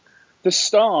 It's like the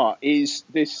start is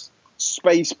this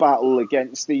space battle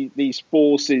against these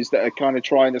forces that are kind of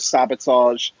trying to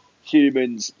sabotage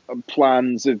humans'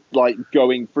 plans of like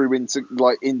going through into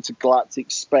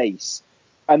intergalactic space.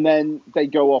 And then they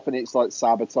go off and it's like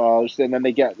sabotaged, and then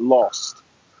they get lost.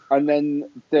 And then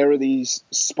there are these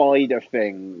spider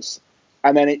things.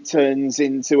 And then it turns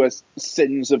into a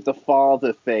Sins of the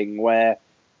Father thing where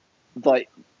like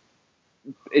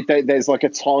there's like a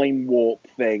time warp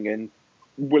thing, and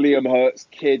William Hurt's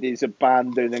kid is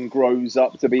abandoned and grows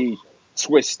up to be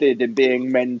twisted and being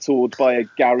mentored by a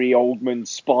Gary Oldman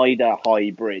spider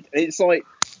hybrid. It's like,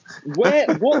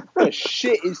 what the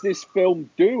shit is this film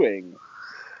doing?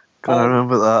 Can't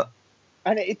remember that.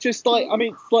 And it just like, I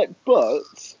mean, it's like,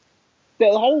 but the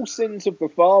whole Sins of the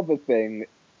Father thing,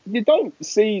 you don't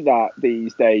see that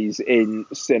these days in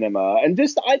cinema. And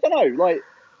just, I don't know, like,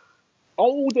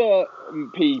 older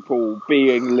people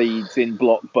being leads in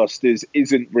blockbusters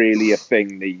isn't really a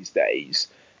thing these days.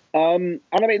 And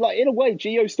I mean, like, in a way,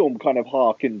 Geostorm kind of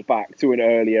harkened back to an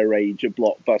earlier age of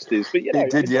blockbusters. But, you know, it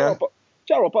did, yeah.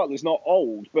 Gerald Butler's not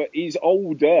old, but he's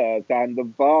older than the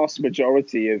vast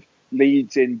majority of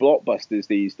leads in blockbusters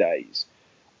these days.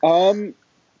 And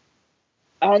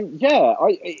yeah,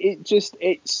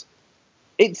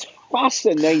 it's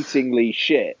fascinatingly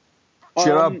shit.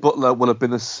 Gerard Butler will have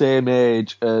been the same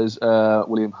age as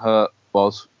William Hurt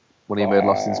was when he made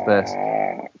Lost in Space.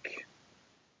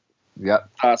 Yeah,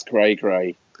 that's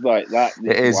cray. Like that.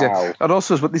 It is, wow. yeah. And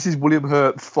also, but this is William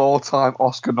Hurt, 4-time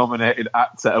Oscar-nominated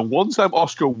actor and 1-time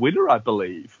Oscar winner, I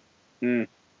believe. And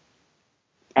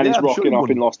Yeah, he's I'm sure rocking he up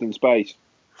would. in Lost in Space.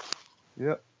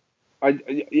 Yeah. I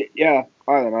don't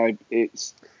know.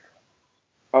 It's.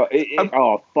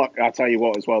 Oh fuck! I tell you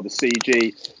what, as well, the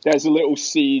CG. There's a little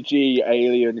CG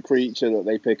alien creature that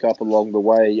they pick up along the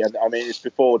way, and I mean it's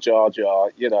before Jar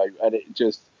Jar, and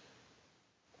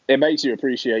it makes you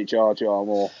appreciate Jar Jar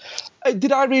more.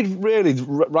 Did I read really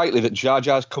rightly that Jar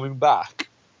Jar's coming back?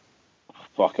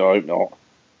 Fuck, I hope not.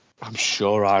 I'm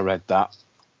sure I read that.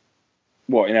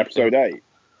 What, in episode 8?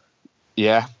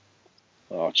 Yeah.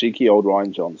 Oh, cheeky old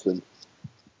Ryan Johnson.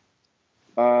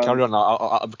 Carry on.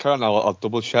 I'll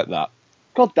double check that.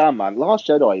 God damn, man! Last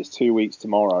Jedi is 2 weeks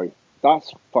tomorrow.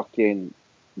 That's fucking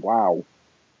wow.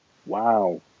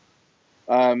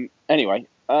 Anyway,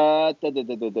 yeah.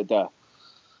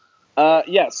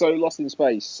 So Lost in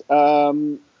Space.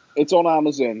 It's on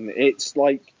Amazon. It's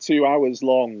like 2 hours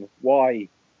long. Why?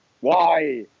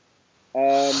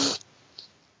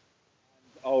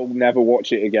 I'll never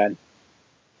watch it again.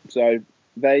 So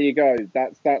there you go.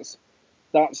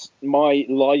 That's my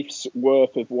life's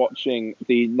worth of watching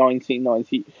the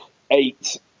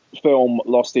 1998 film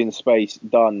Lost in Space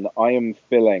done. I am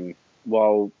filling.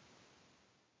 Well,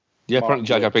 yeah, apparently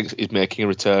Jar Jar Binks is making a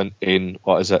return in,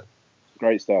 what is it?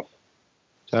 Great stuff.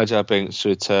 Jar Jar Binks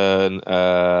return,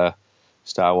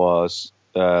 Star Wars,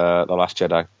 The Last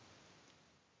Jedi. Are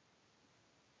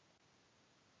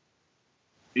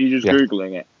you just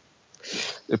Googling it?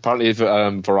 Apparently,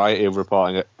 Variety are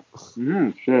reporting it.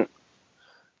 Shit.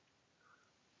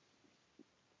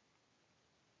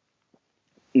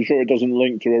 You sure it doesn't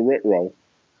link to a Rickroll?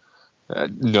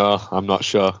 No, I'm not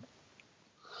sure.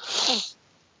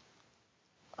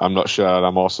 I'm not sure, and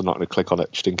I'm also not going to click on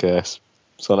it just in case.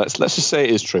 So let's just say it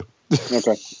is true.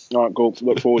 Okay. All right, cool.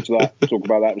 Look forward to that. Talk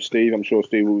about that with Steve. I'm sure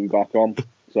Steve will be back on.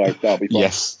 So that'll be fun.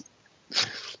 Yes.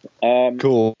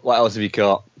 Cool. What else have you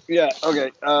got? Yeah,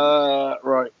 okay.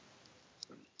 Right.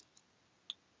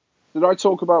 Did I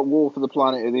talk about War for the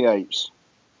Planet of the Apes?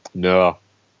 No.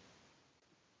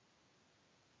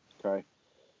 Okay.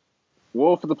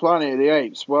 War for the Planet of the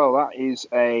Apes. Well, that is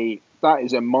a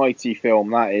mighty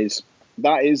film. That is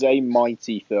a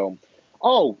mighty film.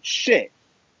 Oh shit!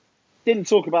 Didn't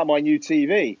talk about my new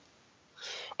TV.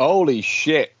 Holy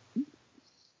shit!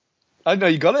 I know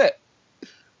you got it.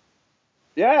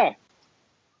 Yeah.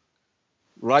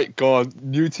 Right, go on.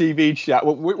 New TV chat.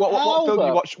 What film did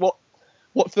you watch?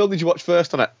 What film did you watch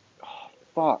first on it? Oh,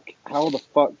 fuck! How the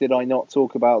fuck did I not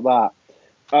talk about that?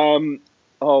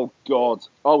 Oh, God.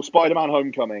 Oh, Spider-Man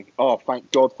Homecoming. Oh,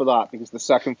 thank God for that, because the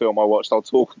second film I watched I'll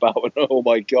talk about, and oh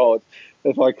my God,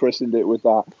 if I christened it with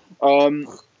that.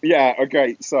 Yeah,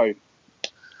 okay, so,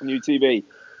 new TV.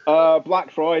 Black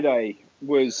Friday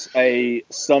was a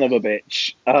son of a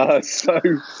bitch.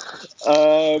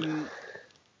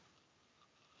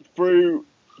 Through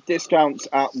discounts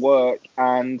at work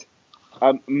and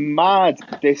a mad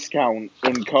discount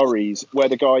in Currys, where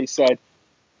the guy said,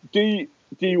 do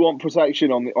you want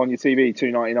protection on your TV,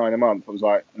 $2.99 a month? I was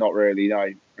like, not really, no.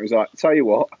 I was like, tell you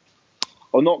what,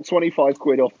 I'll knock 25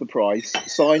 quid off the price,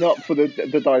 sign up for the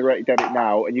direct debit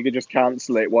now, and you can just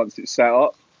cancel it once it's set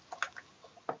up.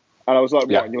 And I was like,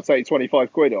 what, and you'll take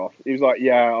 25 quid off? He was like,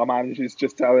 yeah, our manager's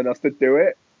just telling us to do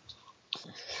it.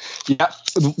 Yeah,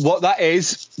 what that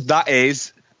is,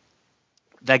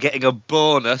 they're getting a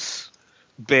bonus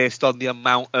based on the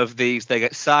amount of these they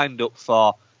get signed up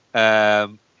for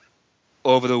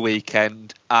over the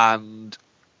weekend, and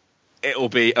it'll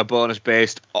be a bonus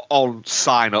based on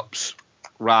sign-ups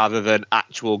rather than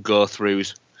actual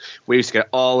go-throughs. We used to get it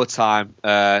all the time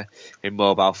in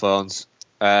mobile phones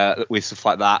with stuff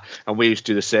like that, and we used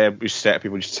to do the same. We used to say to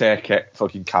people, just take it,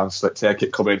 fucking cancel it, take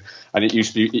it, come in, and it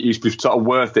used to be sort of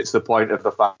worth it to the point of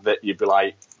the fact that you'd be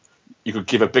like, you could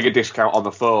give a bigger discount on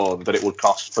the phone than it would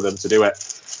cost for them to do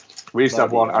it. We used to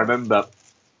have one, I remember,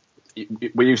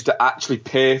 we used to actually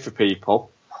pay for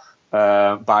people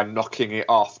by knocking it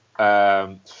off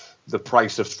the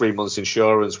price of 3 months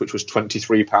insurance, which was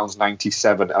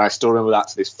 £23.97, and I still remember that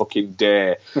to this fucking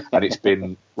day, and it's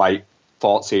been like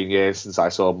 14 years since I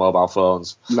saw mobile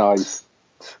phones. Nice.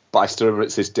 But I still remember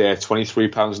it's this day,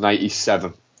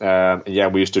 £23.97. And yeah,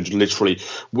 we used to literally,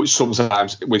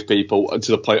 sometimes with people,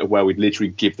 to the point of where we'd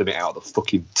literally give them it out of the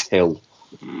fucking till.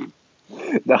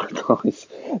 Nice.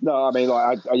 No, I mean,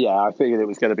 like, I figured it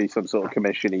was going to be some sort of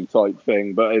commission-y type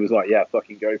thing, but it was like, yeah,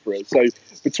 fucking go for it. So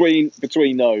between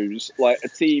those, like a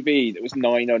TV that was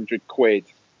 900 quid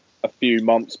a few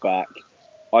months back,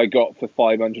 I got for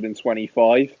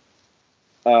 525.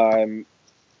 That's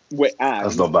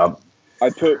not bad. I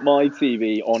put my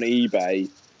TV on eBay,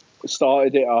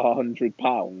 started it at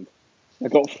 £100. I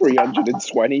got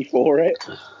 320 for it.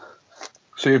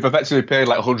 So you've effectively paid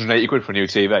like 180 quid for a new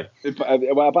TV.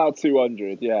 About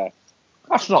 200, yeah.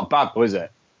 That's not bad, though, is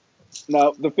it?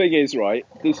 Now the thing is, right?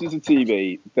 This is a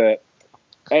TV that.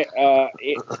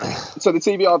 So the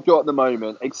TV I've got at the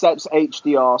moment accepts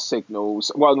HDR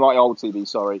signals. Well, my old TV,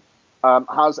 sorry,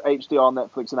 has HDR,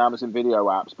 Netflix, and Amazon Video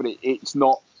apps, but it's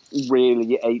not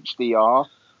really HDR.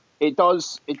 It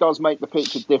does make the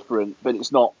picture different, but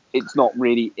it's not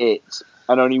really it.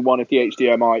 And only one of the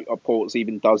HDMI ports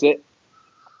even does it.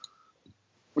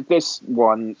 This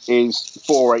one is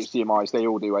 4 HDMIs. They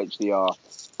all do HDR.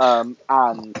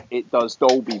 And it does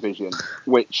Dolby Vision,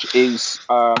 which is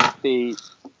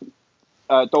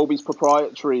Dolby's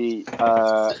proprietary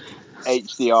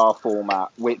HDR format,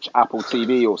 which Apple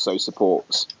TV also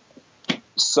supports.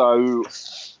 So,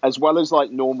 as well as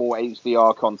like normal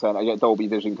HDR content, I get Dolby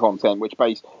Vision content, which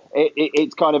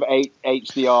it's kind of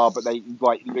HDR, but they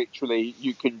like literally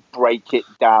you can break it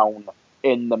down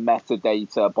in the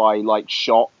metadata by like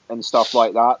shot and stuff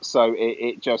like that. So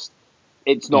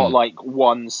it's not like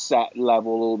one set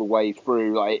level all the way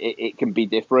through. Like it can be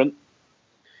different.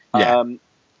 Yeah.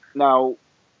 Now,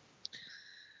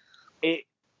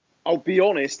 I'll be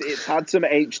honest, it's had some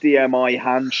HDMI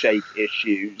handshake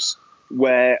issues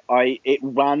where it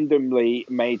randomly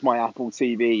made my Apple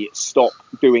TV stop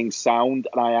doing sound,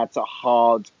 and I had to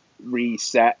hard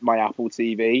reset my Apple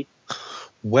TV.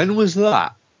 When was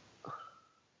that?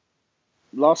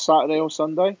 Last Saturday or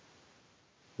Sunday.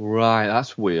 Right,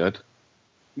 that's weird.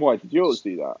 Why did yours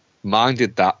do that? Mine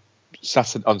did that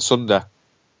Saturday on Sunday.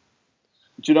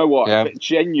 Do you know what? Yeah.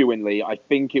 Genuinely, I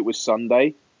think it was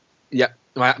Sunday. Yeah,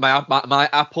 my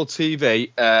Apple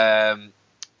TV,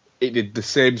 it did the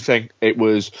same thing. It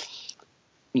was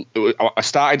I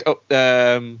started up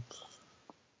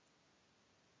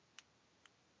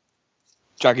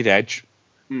Jagged Edge,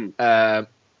 and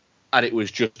it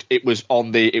was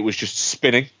just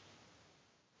spinning.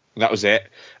 That was it,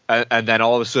 and then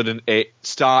all of a sudden it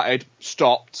started,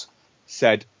 stopped,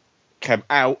 came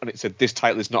out, and it said this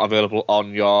title is not available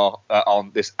on your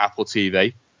on this Apple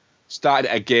TV.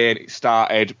 Started it again. It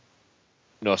started,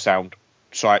 no sound.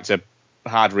 So I had to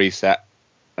hard reset,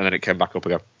 and then it came back up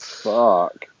again.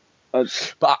 Fuck.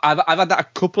 But I've had that a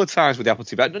couple of times with the Apple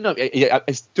TV. No,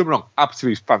 it's done wrong. Apple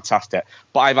TV is fantastic,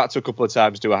 but I've had to a couple of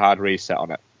times do a hard reset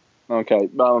on it. Okay,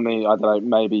 well, I mean, I don't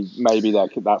know. Maybe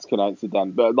that's connected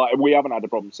then, but like we haven't had a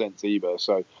problem since either.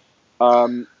 So,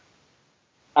 and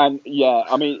yeah,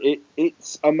 I mean,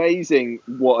 it's amazing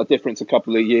what a difference a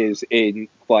couple of years in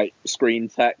like screen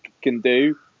tech can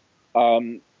do.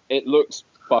 It looks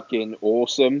fucking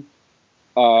awesome.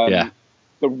 Yeah.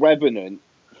 The Revenant,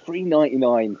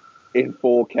 $3.99 in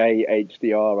 4K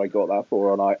HDR. I got that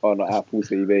for on Apple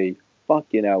TV.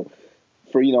 Fucking hell.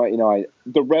 $3.99.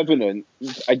 The Revenant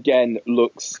again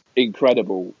looks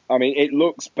incredible. I mean, it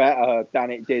looks better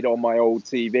than it did on my old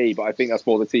TV, but I think that's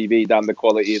more the TV than the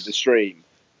quality of the stream.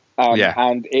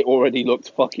 And it already looked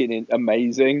fucking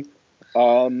amazing.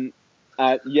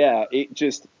 Yeah,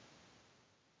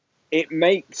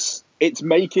 it's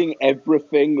making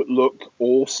everything look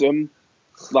awesome,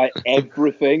 like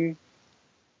everything.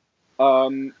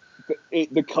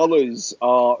 The colors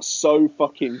are so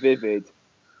fucking vivid.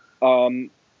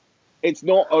 It's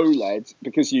not OLED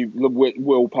because you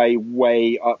will pay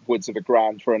way upwards of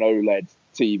 $1,000 for an OLED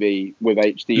TV with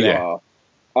HDR.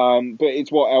 But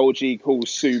it's what LG calls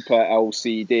Super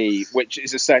LCD, which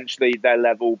is essentially their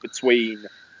level between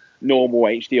normal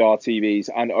HDR TVs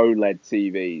and OLED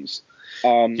TVs.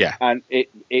 And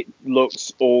it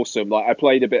looks awesome. Like I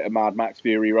played a bit of Mad Max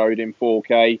Fury Road in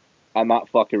 4K, and that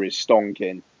fucker is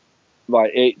stonking.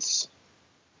 Like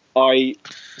I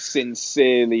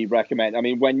sincerely recommend. I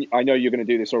mean, I know you're going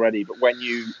to do this already, but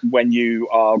when you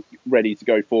are ready to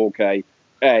go 4K,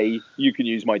 A, you can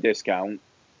use my discount.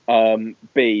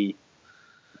 B,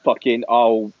 fucking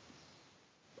I'll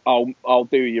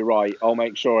do you right. I'll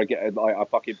make sure I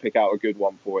fucking pick out a good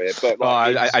one for you. But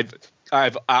like,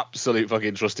 I've absolute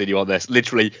fucking trust in you on this.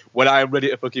 Literally, when I am ready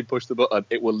to fucking push the button,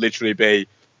 it will literally be,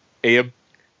 Ian,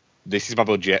 this is my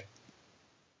budget.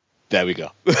 There we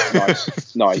go.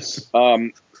 Nice.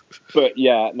 But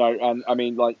yeah, no, and I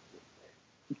mean, like,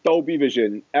 Dolby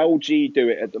Vision, LG do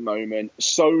it at the moment.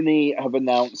 Sony have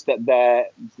announced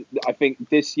that I think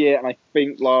this year and I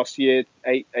think last year,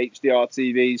 8 HDR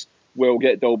TVs will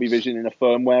get Dolby Vision in a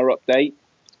firmware update.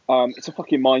 It's a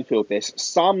fucking minefield, this.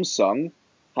 Samsung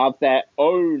have their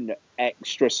own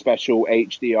extra special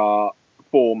HDR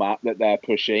format that they're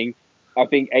pushing. I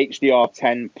think HDR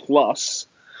 10 Plus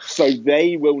So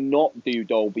they will not do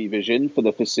Dolby Vision for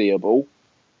the foreseeable.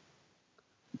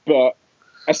 But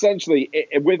essentially,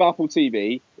 with Apple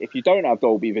TV, if you don't have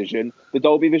Dolby Vision, the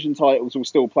Dolby Vision titles will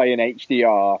still play in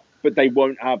HDR, but they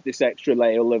won't have this extra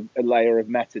layer of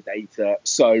metadata,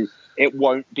 so it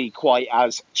won't be quite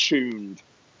as tuned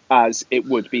as it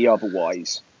would be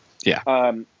otherwise.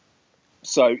 Yeah.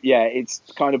 So yeah, it's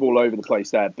kind of all over the place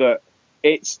there, but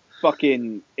it's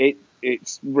fucking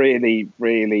it's really,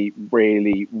 really,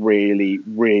 really, really,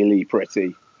 really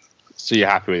pretty. So you're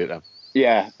happy with it then?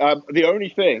 Yeah.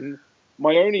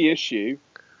 My only issue,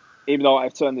 even though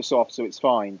I've turned this off, so it's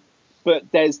fine,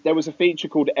 but there was a feature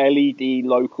called LED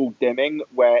local dimming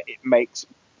where it makes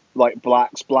like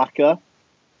blacks blacker.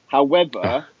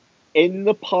 However, in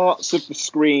the parts of the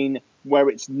screen where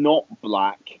it's not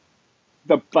black,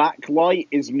 the backlight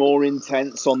is more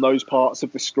intense on those parts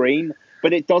of the screen,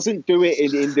 but it doesn't do it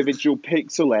in individual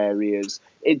pixel areas.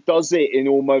 It does it in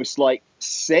almost like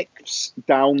sixths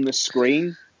down the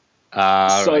screen. So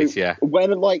right, yeah.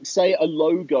 when, like, say a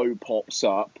logo pops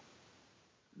up,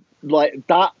 like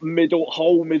that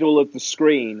whole middle of the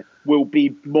screen will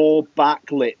be more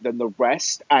backlit than the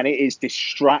rest, and it is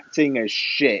distracting as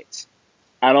shit.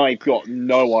 And I've got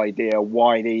no idea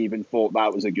why they even thought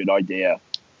that was a good idea.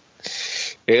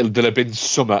 There'll have been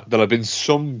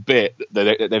some bit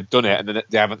that they've done it, and then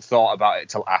they haven't thought about it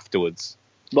till afterwards.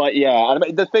 Like, yeah, and I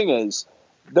mean, the thing is,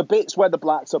 the bits where the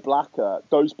blacks are blacker,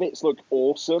 those bits look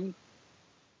awesome.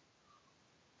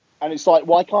 And it's like,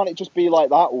 why can't it just be like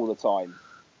that all the time?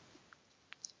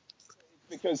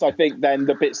 Because I think then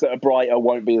the bits that are brighter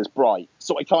won't be as bright.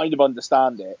 So I kind of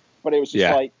understand it. But it was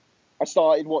just like, I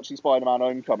started watching Spider-Man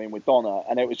Homecoming with Donna,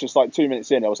 and it was just like 2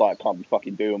 minutes in, I was like, I can't be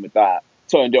fucking doing with that.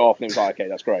 Turned it off, and it was like, okay,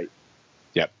 that's great.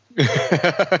 Yep.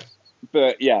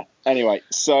 But yeah, anyway,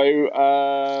 so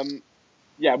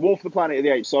yeah, War for the Planet of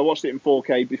the Apes. So I watched it in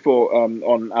 4K before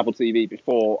on Apple TV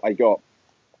before I got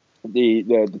the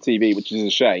TV, which is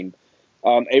a shame.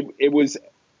 It was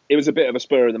a bit of a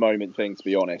spur of the moment thing, to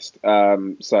be honest.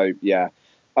 So yeah,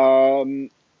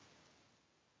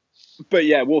 but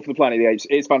yeah, War for the Planet of the Apes.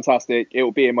 It's fantastic. It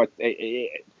will be in my.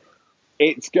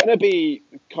 It's gonna be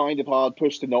kind of hard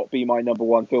push to not be my number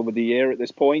one film of the year at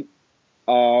this point.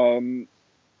 That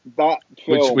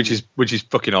film, which is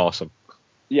fucking awesome.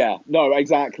 Yeah, no,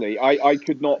 exactly. I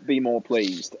could not be more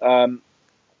pleased.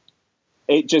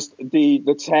 It just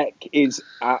the tech is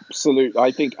absolute.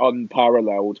 I think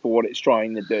unparalleled for what it's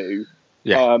trying to do.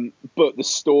 Yeah. But the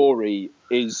story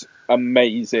is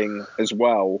amazing as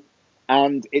well,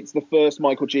 and it's the first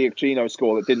Michael Giacchino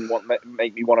score that didn't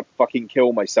make me want to fucking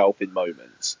kill myself in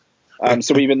moments.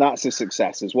 So even that's a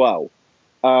success as well.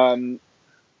 That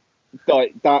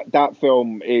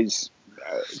film is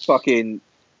fucking.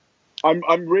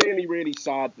 I'm really, really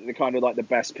sad that the kind of like the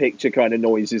best picture kind of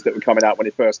noises that were coming out when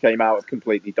it first came out have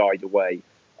completely died away.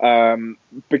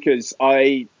 Because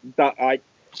I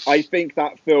think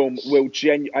that film will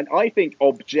and I think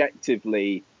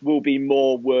objectively will be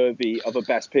more worthy of a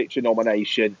best picture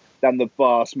nomination than the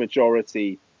vast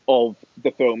majority of the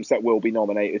films that will be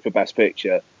nominated for best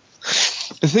picture.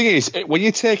 The thing is, when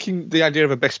you're taking the idea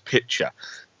of a best picture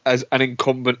as an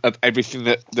incumbent of everything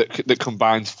that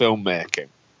combines filmmaking,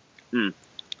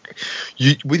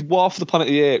 with War for the Planet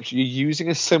of the Apes, you're using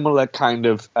a similar kind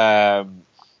of a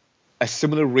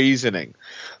similar reasoning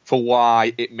for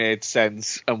why it made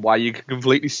sense and why you can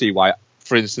completely see why,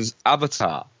 for instance,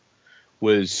 Avatar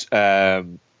was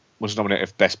nominated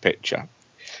for Best Picture.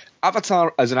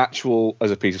 Avatar as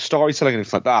a piece of storytelling and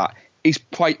things like that is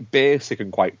quite basic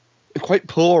and quite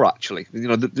poor, actually. You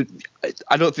know,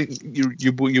 I don't think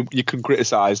you can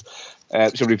criticise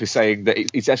somebody for saying that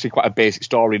it's actually quite a basic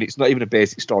story, and it's not even a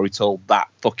basic story told that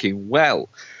fucking well.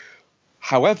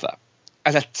 However,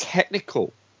 as a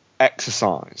technical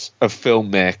exercise of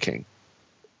filmmaking,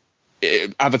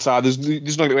 Avatar, there's no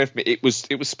getting away from it. It was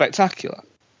spectacular.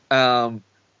 However,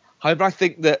 I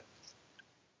think that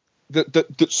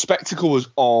the spectacle was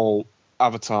all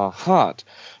Avatar had,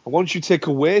 and once you take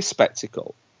away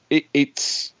spectacle, it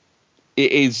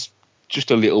is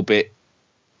just a little bit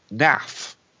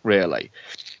naff, really.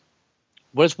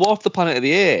 Whereas War for the Planet of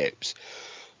the Apes,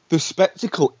 the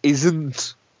spectacle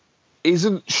isn't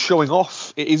showing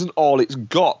off. It isn't all it's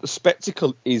got. The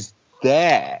spectacle is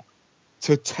there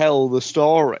to tell the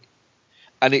story,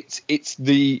 and it's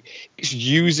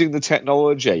using the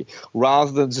technology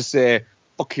rather than to say,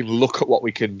 "Fucking look at what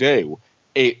we can do."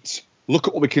 It's look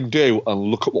at what we can do and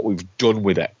look at what we've done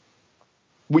with it,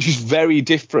 which is very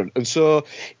different. And so,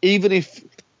 even if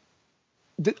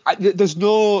there's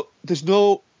no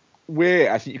way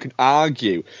I think you can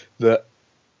argue that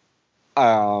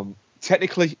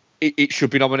technically it should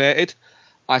be nominated.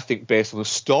 I think based on the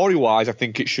story-wise, I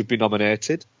think it should be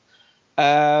nominated.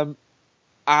 And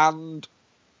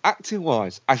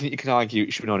acting-wise, I think you can argue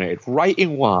it should be nominated.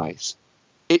 Writing-wise,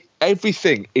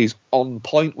 everything is on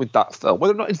point with that film.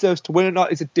 Whether or not it deserves to win or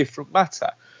not is a different matter.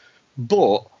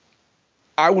 But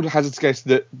I would hazard to guess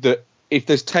that if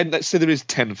there's 10, let's say there is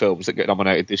 10 films that get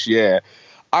nominated this year,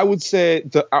 I would say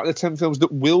that out of the 10 films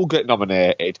that will get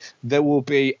nominated, there will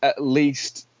be at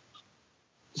least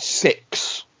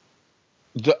 6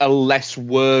 that are less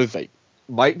worthy.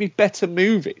 Might be better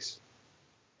movies,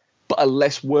 but are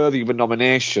less worthy of a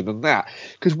nomination than that.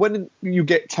 Because when you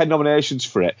get 10 nominations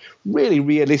for it, really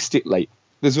realistically,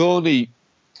 there's only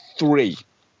 3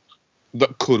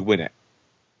 that could win it.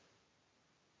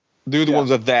 The other ones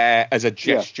are there as a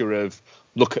gesture of,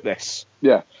 look at this.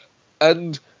 Yeah.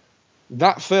 And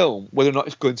that film, whether or not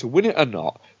it's going to win it or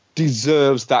not,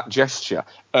 deserves that gesture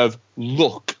of,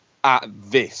 look at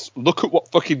this. Look at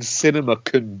what fucking cinema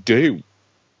can do.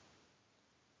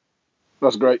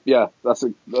 That's great. Yeah, that's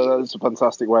a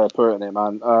fantastic way of putting it,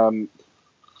 man. I mean,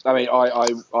 I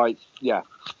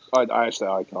can't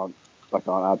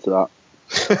add to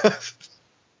that.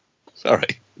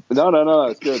 Sorry. No,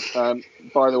 it's good.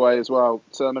 By the way, as well,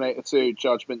 Terminator 2,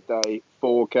 Judgment Day,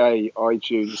 4K,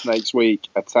 iTunes next week,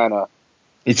 a tenner.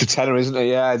 It's a tenner, isn't it?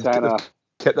 Yeah, tenner.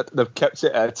 They've kept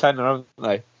it at a tenner, haven't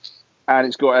they? And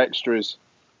it's got extras.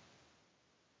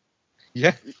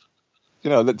 Yeah,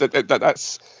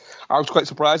 that's. I was quite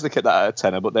surprised they kept that at a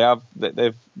tenner, but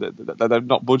they've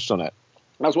not budged on it.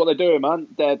 That's what they're doing, man.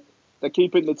 They're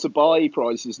keeping the to buy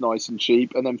prices nice and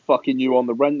cheap, and then fucking you on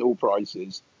the rental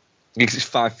prices. Because it's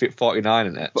 $5.49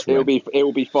 in it. It'll be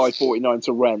 $5.49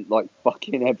 to rent. Like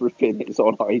fucking everything is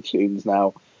on iTunes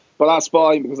now, but that's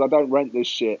fine because I don't rent this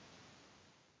shit.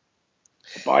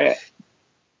 I buy it.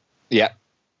 Yeah.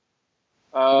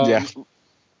 Yeah.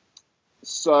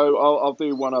 So I'll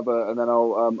do one other, and then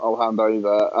I'll hand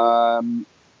over.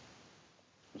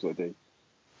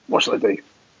 What should I do?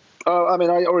 I mean,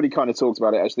 I already kind of talked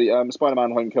about it actually.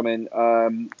 Spider-Man: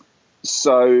 Homecoming.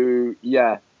 So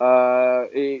yeah,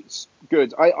 it's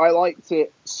good. I liked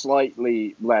it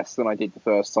slightly less than I did the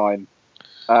first time.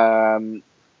 Yeah.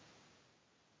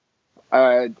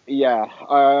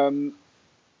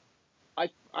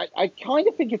 I kind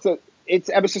of think it's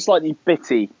ever so slightly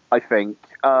bitty, I think.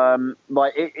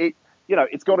 Like it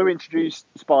it's got to introduce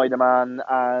Spider-Man,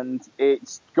 and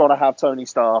it's got to have Tony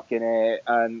Stark in it,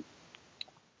 and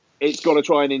it's got to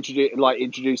try and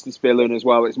introduce this villain as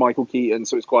well. It's Michael Keaton,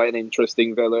 so it's quite an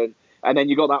interesting villain. And then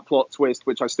you got that plot twist,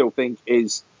 which I still think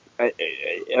is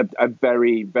a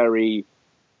very, very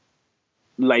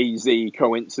lazy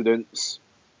coincidence.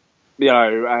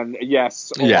 And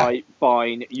yes, all right,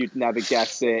 fine, you'd never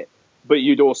guess it, but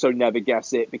you'd also never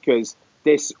guess it because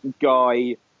this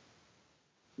guy's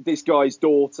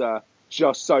daughter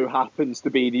just so happens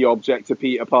to be the object of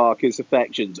Peter Parker's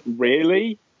affections.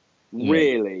 Really?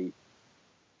 Really?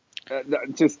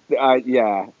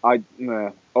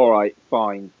 All right,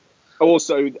 fine.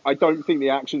 Also, I don't think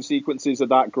the action sequences are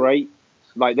that great.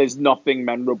 Like, there's nothing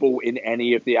memorable in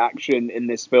any of the action in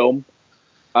this film.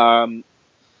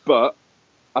 But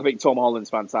I think Tom Holland's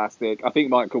fantastic. I think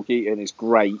Michael Keaton is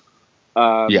great.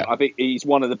 I think he's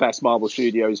one of the best Marvel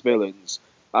Studios villains.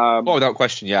 Without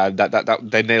question, yeah. That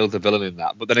they nailed the villain in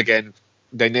that. But then again,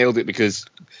 they nailed it because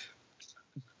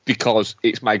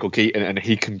it's Michael Keaton, and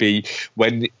he can be,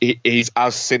 when he's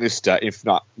as sinister, if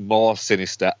not more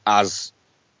sinister, as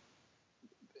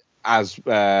I can't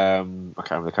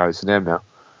remember the character's name now.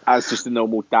 As just a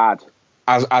normal dad.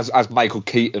 As Michael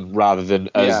Keaton rather than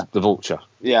as the Vulture.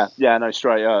 Yeah, no,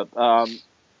 straight up.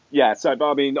 So,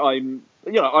 but I mean, I'm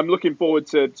looking forward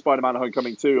to Spider-Man: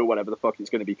 Homecoming 2 or whatever the fuck it's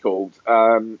going to be called.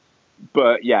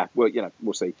 But yeah,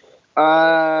 we'll see.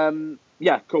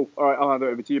 Yeah, cool. All right, I'll hand it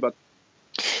over to you, bud.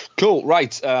 Cool,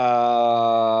 right.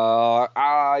 I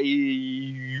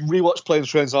rewatch Planes,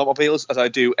 Trains, and Automobiles as I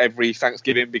do every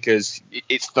Thanksgiving because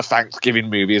it's the Thanksgiving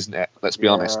movie, isn't it? Let's be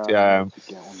honest. There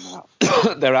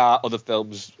are other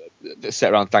films that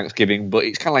set around Thanksgiving, but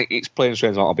it's kind of like it's Planes,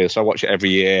 Trains, and Automobiles, so I watch it every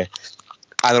year,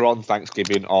 either on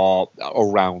Thanksgiving or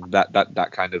around that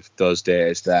kind of those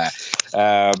days there.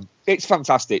 It's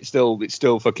fantastic. It's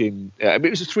still fucking. It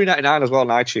was $3.99 as well on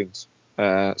iTunes.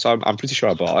 So I'm pretty sure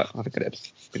I bought it. I think I did.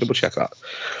 Let me double check that.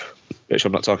 Make sure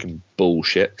I'm not talking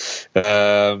bullshit.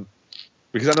 Because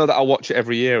I know that I watch it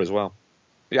every year as well.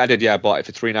 Yeah, I did. Yeah, I bought it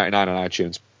for $3.99 on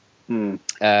iTunes.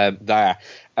 There.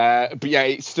 But yeah,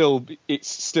 it's still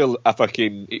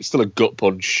a gut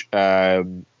punch.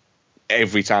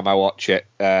 every time I watch it.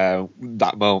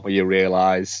 That moment where you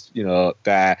realise,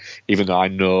 there, even though I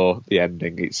know the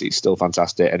ending, it's still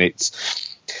fantastic, and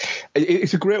it's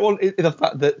a great one in the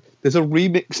fact that there's a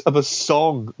remix of a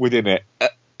song within it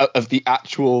of the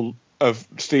actual of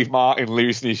Steve Martin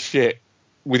losing his shit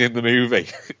within the movie,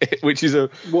 which is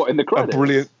what in the credits? A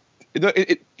brilliant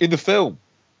in the film.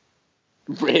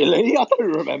 Really, I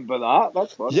don't remember that.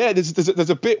 That's funny. Yeah, there's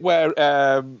a bit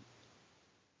where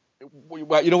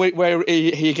where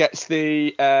he gets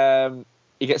the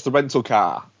rental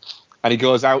car and he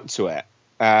goes out to it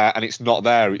and it's not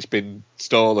there. It's been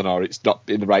stolen or it's not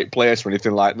in the right place or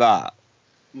anything like that.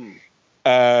 There's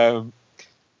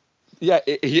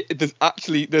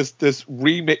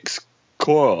remix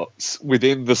quotes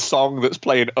within the song that's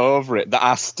playing over it that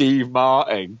are Steve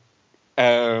Martin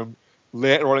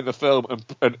later on in the film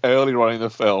and earlier on in the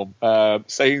film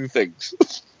saying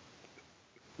things.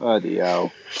 Bloody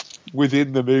hell.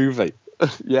 Within the movie.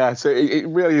 Yeah, so it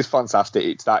really is fantastic.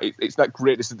 It's that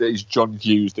greatness that is John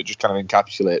Hughes that just kind of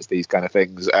encapsulates these kind of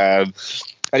things. And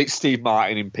it's Steve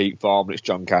Martin in peak form, and it's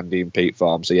John Candy in peak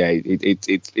form. So yeah,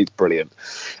 it's brilliant.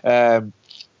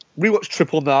 Rewatch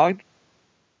Triple Nine,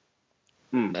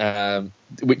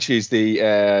 which is the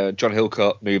John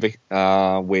Hillcoat movie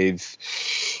with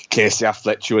Casey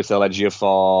Affleck, Chiwetel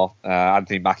Ejiofor,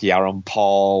 Anthony Mackie, Aaron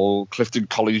Paul, Clifton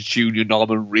Collins Jr.,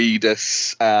 Norman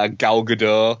Reedus, Gal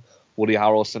Gadot, Woody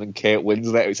Harrelson, and Kate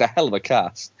Winslet. It's a hell of a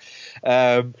cast.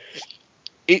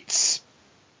 It's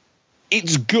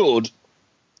good.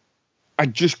 I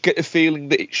just get the feeling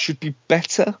that it should be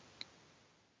better.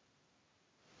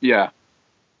 Yeah.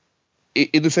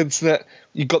 In the sense that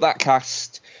you've got that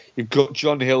cast, you've got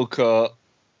John Hillcoat.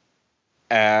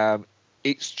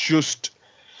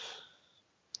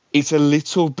 It's a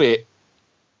little bit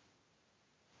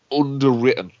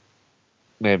underwritten,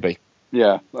 maybe.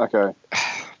 Yeah, okay.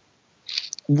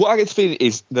 What I get the feeling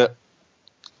is that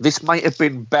this might have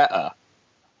been better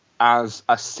as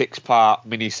a 6-part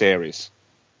miniseries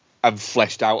and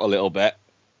fleshed out a little bit.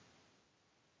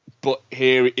 But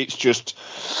here it's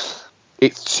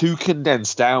too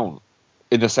condensed down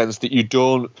in the sense that you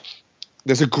don't...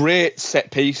 There's a great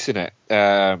set piece in it.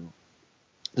 There's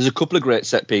a couple of great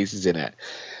set pieces in it.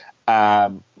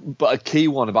 But a key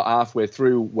one about halfway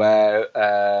through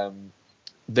where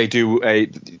they go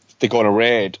on a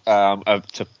raid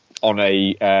on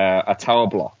a tower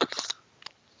block,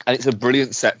 and it's a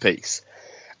brilliant set piece,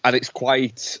 and it's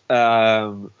quite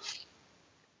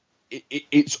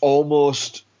it's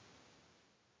almost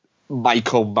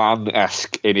Michael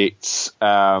Mann-esque in its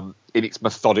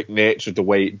methodic nature of the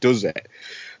way it does it,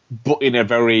 but in a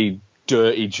very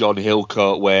dirty John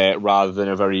Hillcoat way rather than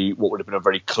what would have been a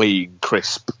very clean,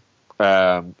 crisp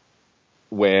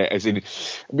way. As in,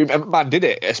 Man did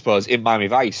it, I suppose, in Miami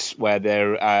Vice, where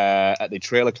they're at the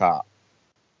trailer park.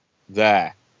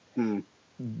 There,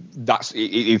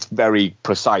 it's very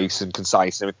precise and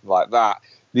concise and everything like that.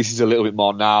 This is a little bit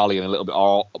more gnarly and a little bit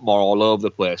more all over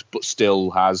the place, but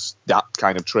still has that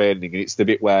kind of training. And it's the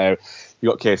bit where you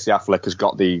got Casey Affleck has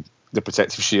got the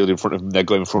protective shield in front of them. They're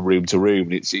going from room to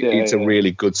room. It's a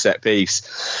really good set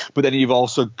piece. But then you've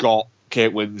also got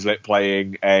Kate Winslet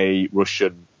playing a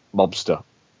Russian mobster.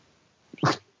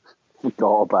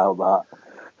 Forgot about that.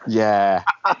 Yeah.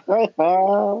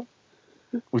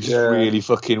 Which is really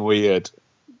fucking weird.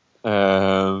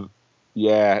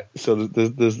 Yeah, so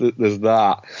there's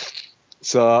that.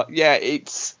 So yeah,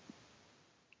 it's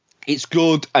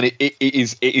good, and it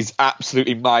is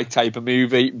absolutely my type of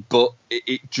movie, but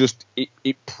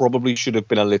it probably should have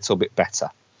been a little bit better.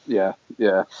 Yeah.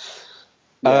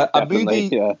 A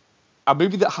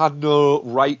movie that had no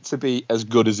right to be as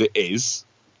good as it is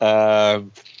was,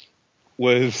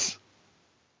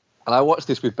 and I watched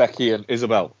this with Becky and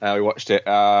Isabel. We watched it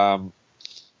not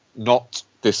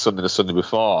this Sunday, the Sunday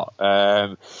before.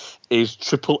 Is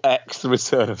Triple X: The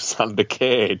Return of Xander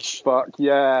Cage? Fuck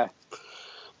yeah!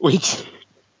 Which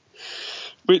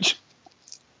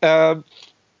I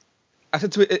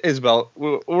said to Isabel,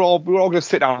 we're all going to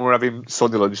sit down. We're having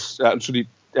Sunday lunch, lunch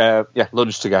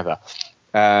together.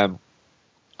 And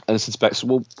I said to Bex,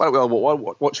 well,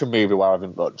 we'll watch a movie while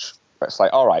having lunch. Beck's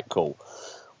like, all right, cool.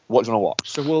 What do you want to watch?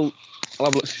 So I'll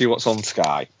have a look to see what's on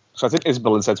Sky. So I think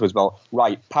Isabel said to Isabel,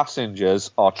 right,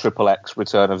 Passengers or Triple X: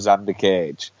 Return of Xander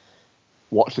Cage.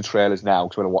 Watch the trailers now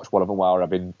because we're going to watch one of them while we're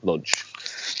having lunch.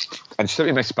 And she sent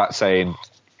me a message back saying,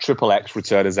 Triple X: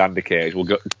 Return of Xander Cage.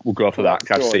 We'll go for that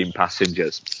because I've seen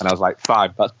Passengers. And I was like,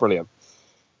 fine, that's brilliant.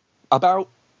 About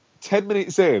 10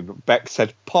 minutes in, Beck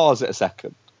said, pause it a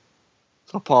second.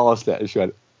 So I paused it and she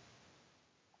went,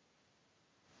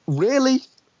 really?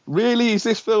 really, is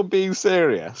this film being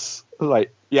serious? I was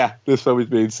like, yeah, this film is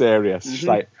being serious. She's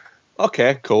like,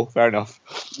 okay, cool, fair enough.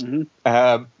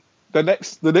 The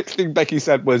next thing Becky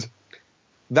said was,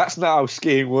 that's not how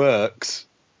skiing works.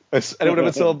 Has anyone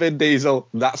ever told Vin Diesel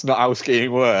that's not how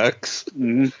skiing works?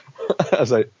 I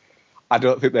was like, I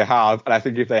don't think they have, and I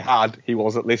think if they had, he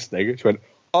wasn't listening. She went,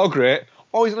 oh great,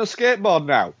 oh he's on a skateboard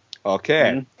now.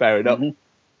 Okay, fair enough.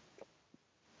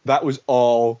 That was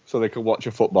all so they could watch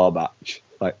a football match.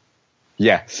 Like,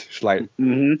 yes, she's like,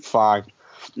 fine.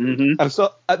 And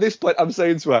so at this point, I'm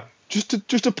saying to her, just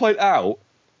to point out,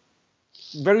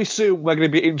 very soon we're going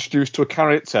to be introduced to a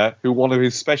character who one of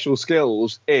his special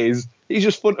skills is he's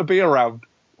just fun to be around.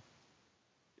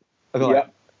 And like,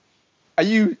 are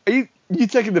you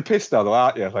taking the piss now though,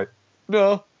 aren't you? Like,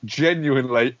 no,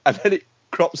 genuinely. And then it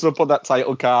crops up on that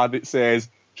title card. It says,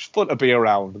 just fun to be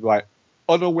around. Like,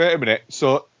 oh no, wait a minute.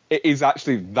 So it is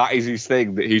actually, that is his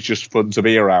thing, that he's just fun to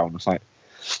be around. It's like,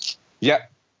 yeah.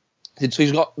 So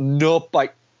he's got no,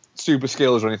 like, super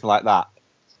skills or anything like that.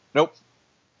 Nope.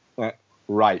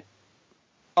 Right.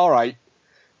 All right.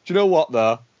 Do you know what,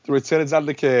 though? The Return of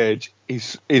Xander Cage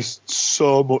is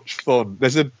so much fun.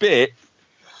 There's a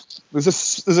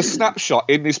snapshot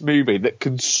in this movie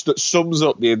that sums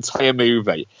up the entire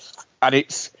movie, and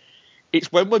it's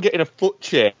when we're getting a foot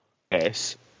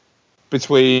chase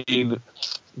between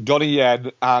Donnie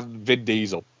Yen and Vin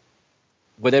Diesel,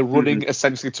 where they're running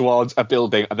essentially towards a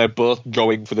building and they're both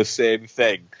going for the same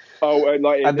thing. Oh, in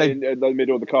the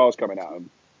middle of the cars coming at them.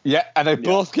 Yeah, and they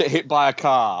both get hit by a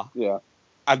car. Yeah.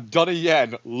 And Donnie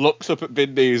Yen looks up at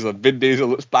Vin Diesel, and Vin Diesel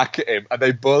looks back at him, and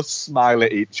they both smile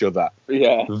at each other.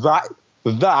 Yeah.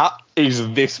 That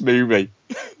is this movie.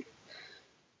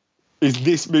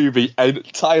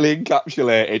 Entirely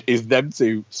encapsulated is them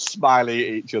two smiling at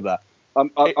each other.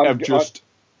 Sorry.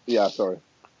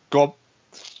 Go on.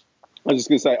 I was just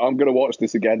going to say, I'm going to watch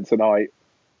this again tonight.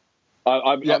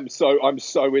 I'm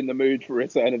so in the mood for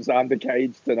Return of Xander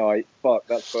Cage tonight. Fuck,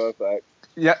 that's perfect.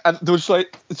 Yeah, and there was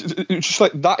just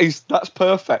like that's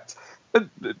perfect,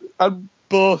 and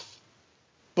both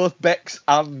Bex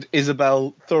and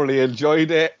Isabel thoroughly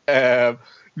enjoyed it. The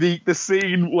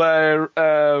scene where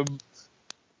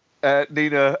Nina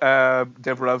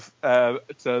Dobrev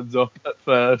turns up at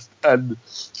first and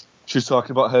she's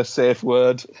talking about her safe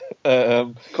word,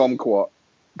 kumquat.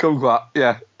 Kumquat,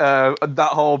 yeah. And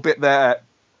that whole bit there,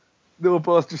 they were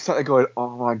both just sat there going,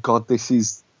 "Oh my god, this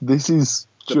is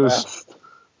just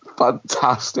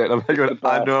fantastic." I'm going,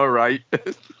 I know, right?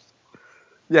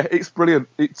 Yeah, it's brilliant.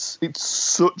 It's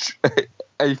such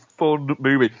a fun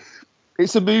movie.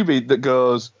 It's a movie that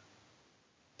goes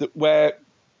where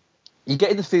you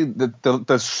get in the feeling that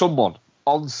there's someone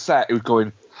on set who's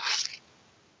going,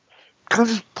 "Can I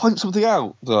just point something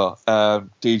out, though,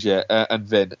 DJ and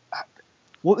Vin?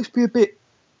 Won't this be a bit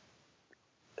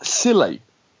silly?"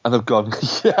 And they've gone,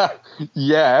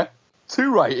 yeah,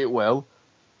 too right it will.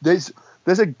 There's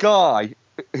a guy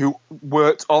who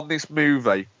worked on this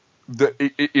movie that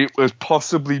it was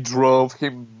possibly drove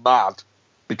him mad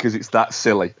because it's that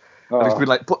silly. And he's been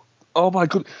like, but oh my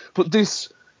god, but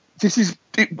this is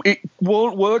it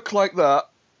won't work like that.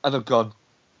 And I've gone,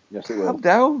 yes, it will. Calm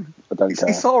down. I don't care.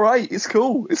 It's all right. It's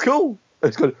cool. And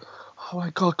it's gone, oh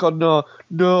my god,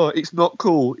 no, it's not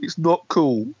cool. It's not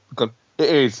cool. I've gone, it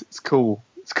is. It's cool.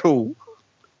 It's cool.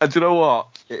 And do you know what?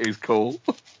 It is cool.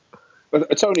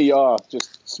 Tony Yar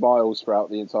just smiles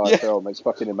throughout the entire film. It's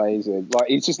fucking amazing. Like,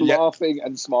 he's just laughing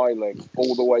and smiling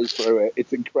all the way through it.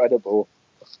 It's incredible.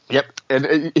 Yep,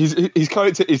 and his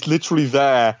character is literally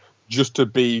there just to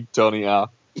be Tony Yar.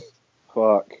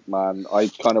 Fuck, man. I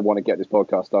kind of want to get this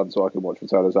podcast done so I can watch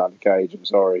Return of Xander Cage. I'm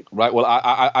sorry. Right, well,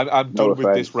 I'm done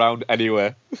with this round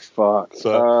anyway. Fuck.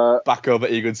 So, back over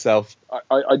to your good self.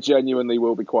 I genuinely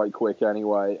will be quite quick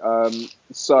anyway. I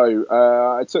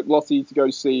took Lottie to go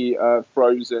see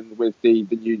Frozen with the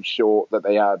new short that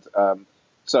they had.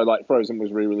 Frozen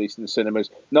was re-released in the cinemas.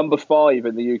 Number 5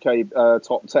 in the UK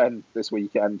top 10 this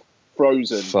weekend.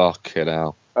 Frozen. Fucking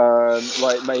hell.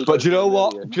 But do you know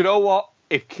what? Do you know what?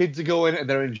 If kids are going and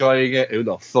they're enjoying it, who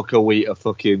the fuck are we to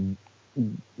fucking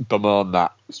bemoan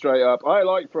that? Straight up. I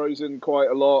like Frozen quite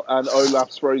a lot, and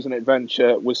Olaf's Frozen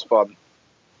Adventure was fun.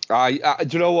 Do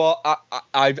you know what?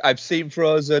 I've seen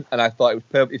Frozen, and I thought it was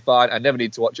perfectly fine. I never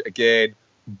need to watch it again.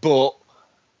 But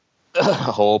the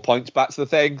whole point's back to the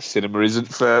thing. Cinema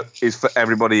is for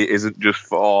everybody. It isn't just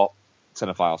for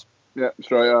cinephiles. Yeah,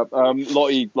 straight up.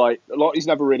 Lottie's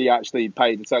never really actually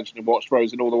paid attention and watched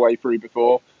Frozen all the way through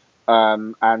before.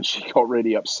 And she got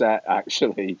really upset,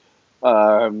 actually.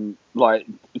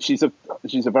 She's a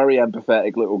very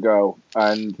empathetic little girl,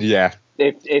 and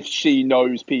if she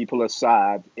knows people are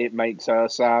sad, it makes her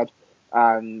sad,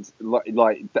 and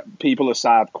people are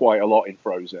sad quite a lot in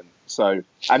Frozen. So,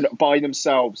 and by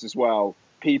themselves as well.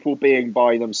 People being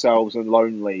by themselves and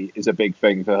lonely is a big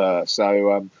thing for her.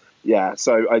 So,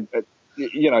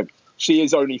 she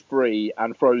is only 3,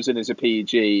 and Frozen is a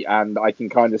PG, and I can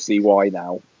kind of see why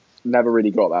now. Never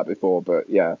really got that before, but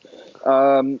yeah.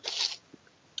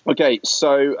 Okay,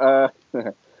 so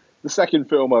the second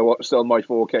film I watched on my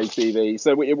 4K TV.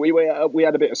 So we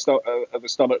had a bit of a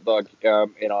stomach bug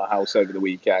in our house over the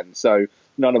weekend, so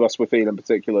none of us were feeling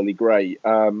particularly great.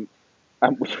 And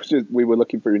we were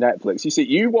looking through Netflix. You see,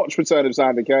 you watched Return of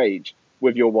Xander Cage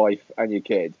with your wife and your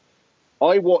kid.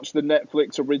 I watched the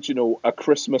Netflix original A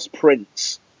Christmas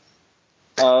Prince.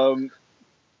 Right.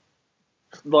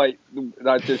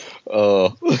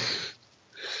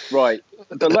 The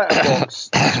letterbox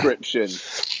description,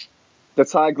 the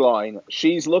tagline: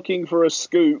 she's looking for a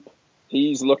scoop,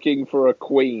 he's looking for a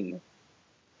queen.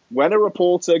 When a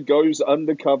reporter goes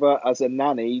undercover as a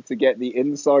nanny to get the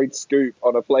inside scoop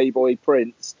on a Playboy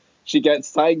prince, she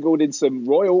gets tangled in some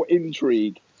royal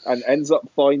intrigue and ends up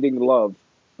finding love.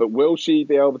 But will she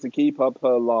be able to keep up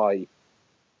her lie?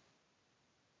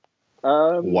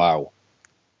 Wow.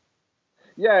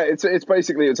 Yeah, it's a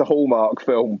Hallmark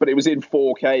film, but it was in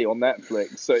 4K on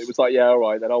Netflix, so it was like, yeah, all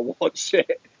right, then I'll watch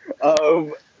it.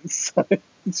 So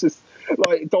it's just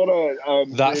like Donna.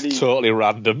 That's really, totally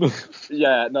random.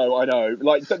 Yeah, no, I know.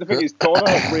 Like the thing is,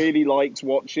 Donna really likes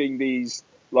watching these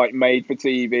like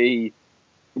made-for-TV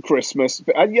Christmas,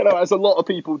 and as a lot of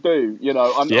people do.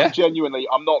 I'm genuinely,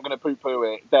 I'm not going to poo-poo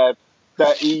it. They're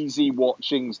easy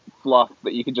watching fluff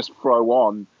that you can just throw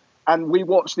on, and we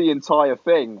watched the entire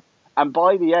thing. And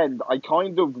by the end, I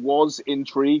kind of was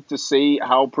intrigued to see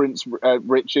how Prince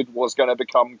Richard was going to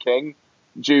become king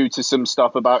due to some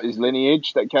stuff about his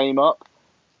lineage that came up.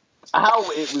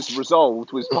 How it was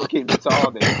resolved was fucking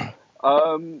retarded.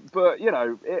 But,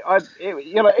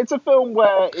 it's a film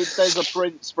where there's a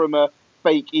prince from a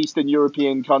fake Eastern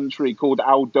European country called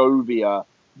Aldovia,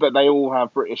 but they all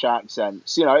have British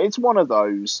accents. It's one of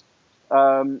those.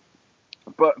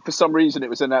 But for some reason, it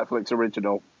was a Netflix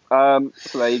original. So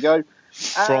there you go.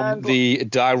 From the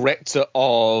director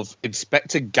of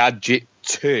Inspector Gadget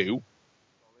 2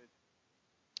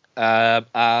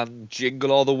 and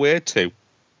Jingle All the Way 2.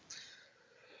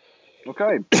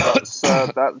 Okay, that's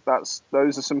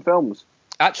those are some films.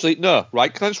 Actually, no,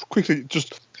 right? Can I just quickly,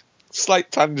 just slight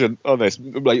tangent on this,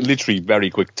 like literally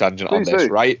very quick tangent Please on this,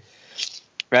 do. Right?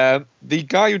 The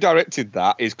guy who directed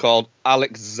that is called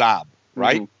Alex Zab,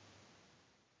 right? Mm-hmm.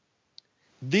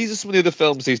 These are some of the other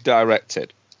films he's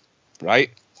directed, right?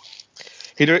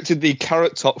 He directed the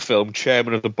Carrot Top film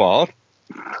Chairman of the Board,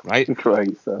 right?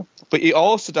 Great, sir. But he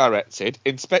also directed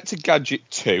Inspector Gadget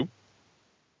 2,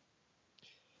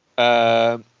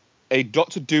 a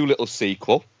Dr. Dolittle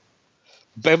sequel,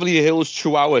 Beverly Hills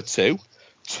Chihuahua 2,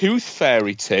 Tooth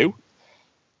Fairy 2,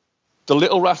 The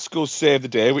Little Rascals Save the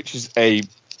Day, which is a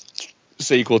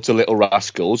sequel to Little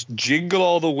Rascals, Jingle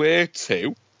All the Way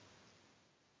 2.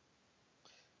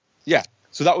 Yeah,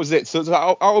 so that was it. So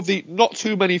out of the not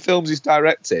too many films he's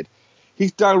directed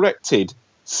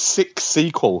 6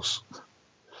 sequels.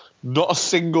 Not a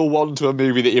single one to a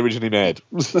movie that he originally made.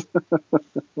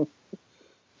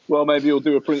 Well, maybe he'll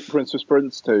do a Princess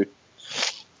Prince too.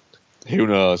 Who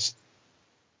knows?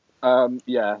 It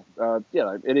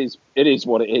is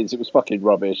what it is. It was fucking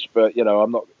rubbish, but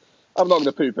I'm not going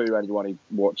to poo-poo anyone who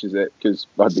watches it because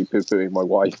I'd be poo-pooing my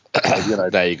wife.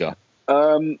 There you go.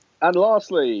 And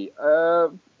lastly,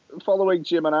 following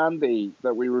Jim and Andy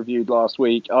that we reviewed last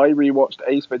week, I rewatched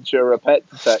Ace Ventura: Pet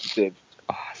Detective.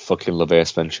 Oh, I fucking love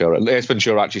Ace Ventura. Ace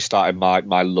Ventura actually started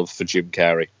my love for Jim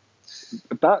Carrey.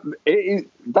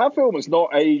 That film has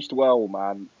not aged well,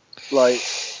 man. Like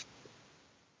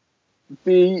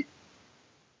the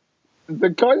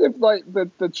kind of like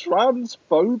the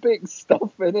transphobic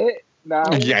stuff in it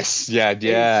now. Yes, yeah.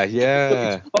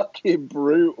 It's fucking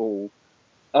brutal.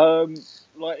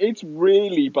 It's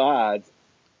really bad.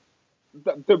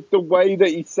 The way that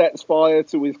he sets fire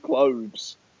to his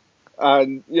clothes,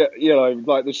 and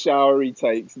like the shower he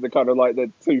takes, and the kind of like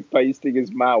the toothpaste in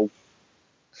his mouth,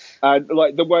 and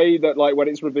like the way that like when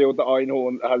it's revealed that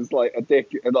Einhorn has like a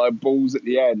dick and like balls at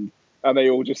the end, and they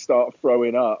all just start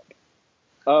throwing up.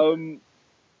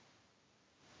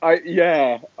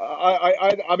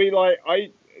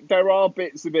 There are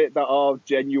bits of it that are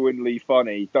genuinely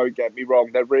funny. Don't get me wrong;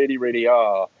 they really, really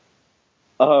are.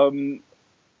 But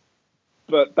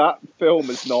that film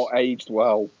has not aged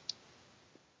well.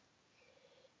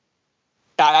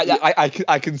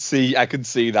 I can see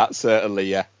that certainly,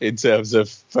 yeah. In terms of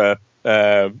for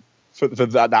for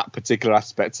that particular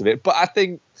aspect of it. But I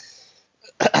think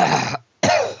I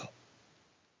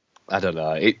don't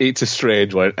know. It's a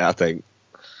strange one, I think.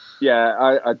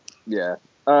 Yeah, yeah.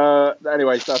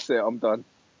 Anyways, that's it. I'm done.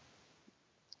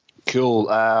 Cool.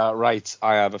 Right,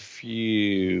 I have a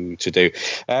few to do.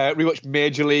 Rewatched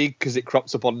Major League because it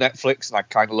crops up on Netflix, and I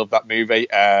kind of love that movie.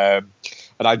 And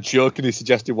I jokingly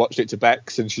suggested watching it to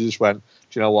Bex, and she just went,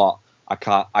 "Do you know what? I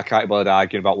can't be bothered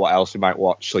arguing about what else we might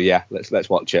watch. So yeah, let's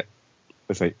watch it."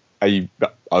 I think, "Are you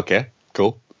okay?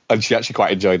 Cool." And she actually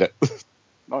quite enjoyed it.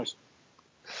 Nice.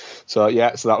 So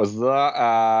yeah, so that was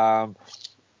that.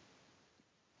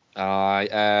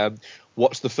 I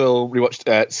watched the film.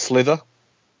 Rewatched Slither.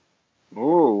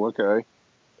 Oh, okay.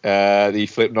 The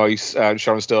Philip Noyce,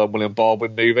 Sharon Stone, William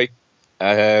Baldwin movie,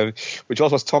 which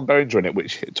also has Tom Berenger in it,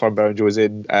 which Tom Berenger was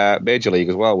in Major League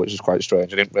as well, which is quite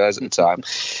strange. I didn't realise at the time.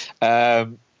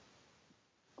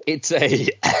 It's a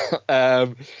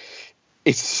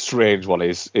it's a strange one,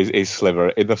 is Sliver,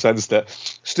 in the sense that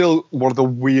still one of the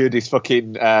weirdest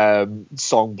fucking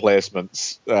song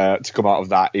placements to come out of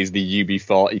that is the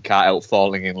UB40 Can't Help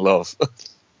Falling in Love.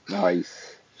 Nice.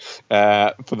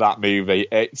 For that movie.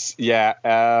 It's the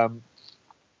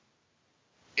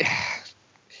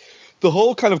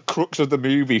whole kind of crux of the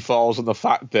movie falls on the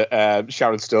fact that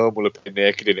Sharon Stone will have been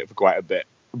naked in it for quite a bit.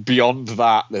 Beyond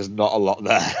that, there's not a lot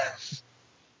there.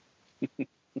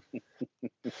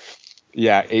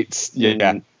 Yeah, it's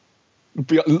literally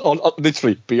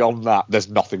beyond that, there's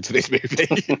nothing to this movie.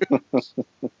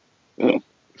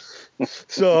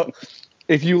 So,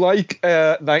 if you like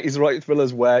 90s erotic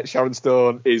thrillers where Sharon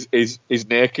Stone is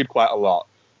naked quite a lot,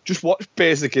 just watch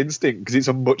Basic Instinct because it's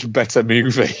a much better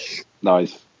movie.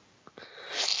 Nice.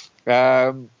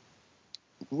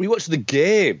 We watched The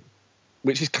Game,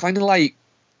 which is kind of like,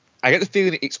 I get the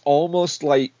feeling it's almost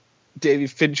like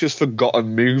David Fincher's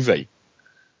forgotten movie.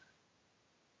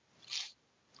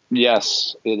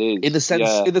 Yes, it is. In the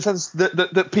sense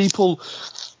that people,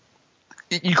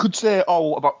 you could say,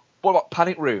 what about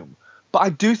Panic Room? But I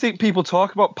do think people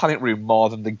talk about Panic Room more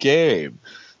than The Game,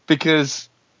 because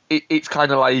it's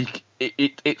kind of like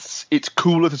it's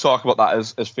cooler to talk about that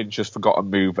as Fincher's forgotten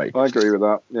movie. I agree with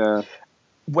that. Yeah.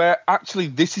 Where actually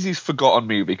this is his forgotten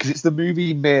movie because it's the movie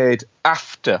he made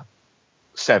after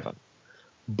Seven,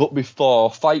 but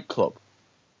before Fight Club.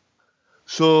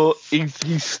 So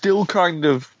he's still kind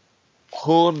of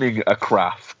honing a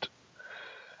craft.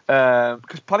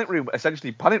 Because Panic Room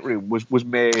was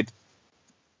made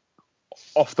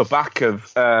off the back of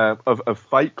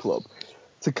Fight Club,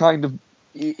 to kind of,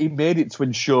 he made it to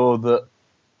ensure that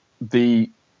the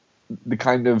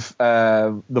kind of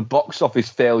the box office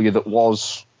failure that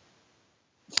was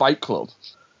Fight Club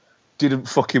didn't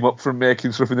fuck him up from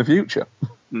making stuff in the future.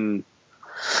 Mm.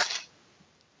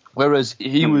 Whereas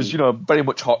he was, very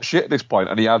much hot shit at this point,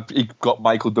 and he got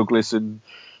Michael Douglas and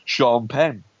Sean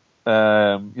Penn,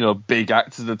 big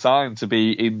actors at the time, to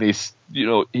be in this,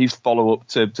 his follow up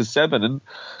to Seven, and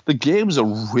The Game's a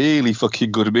really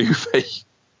fucking good movie.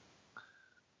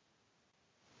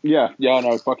 Yeah,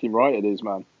 no, fucking right it is,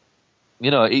 man.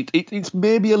 It's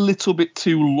maybe a little bit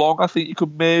too long. I think you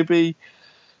could maybe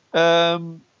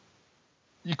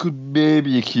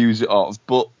accuse it of,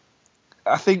 but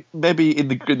I think maybe in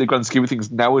the grand scheme of things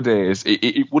nowadays,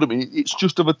 it would have been. It's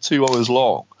just over 2 hours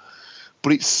long,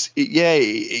 but it's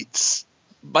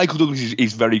Michael Douglas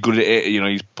is very good at it.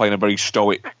 He's playing a very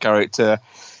stoic character.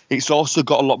 It's also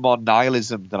got a lot more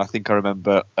nihilism than I think I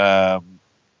remember. I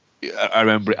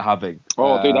remember it having.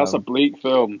 Oh, dude, that's a bleak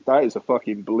film. That is a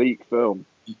fucking bleak film.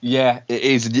 Yeah, it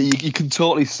is. You can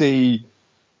totally see.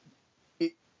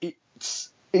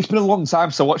 It's been a long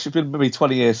time since I watched it. It's been maybe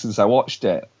 20 years since I watched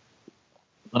it.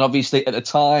 And obviously, at the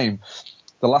time,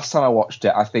 the last time I watched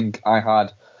it, I think I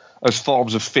had, as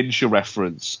forms of Fincher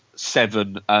reference,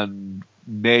 Seven and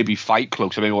maybe Fight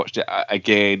Club. So I maybe watched it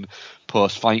again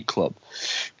post Fight Club.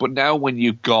 But now, when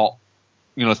you've got,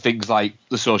 things like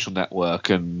The Social Network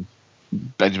and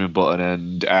Benjamin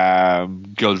Button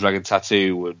and Girl Dragon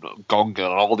Tattoo and Gone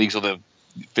Girl and all these other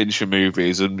Fincher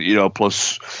movies, and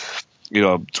plus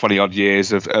 20 odd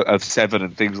years of Seven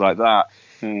and things like that.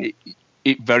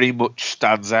 It very much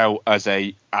stands out as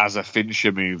a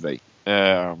Fincher movie.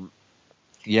 It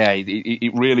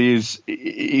really is. It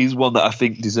is one that I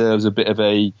think deserves a bit of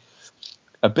a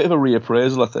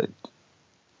reappraisal, I think.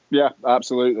 Yeah,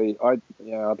 absolutely. I'd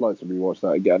like to rewatch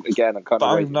that again. I'm kind of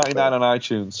 $5.99 on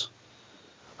iTunes.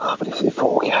 Oh, but is it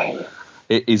 4K?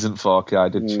 It isn't 4K. I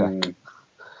did check.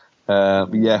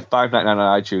 $5.99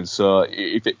 on iTunes. So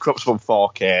if it crops from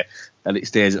 4K and it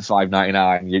stays at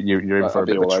 $5.99, you're in for a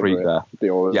bit of a treat there.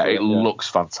 Yeah, it looks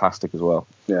fantastic as well.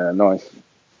 Yeah, nice.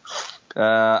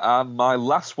 And my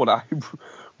last one, I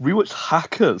rewatched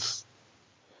Hackers.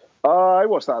 I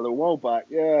watched that a little while back,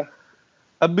 yeah.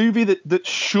 A movie that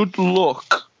should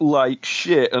look like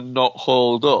shit and not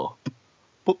hold up,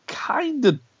 but kind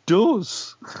of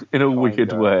does in a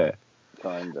weird way.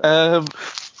 Kinda.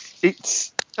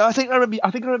 It's. I think I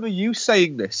remember you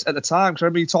saying this at the time. Because I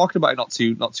remember you talking about it not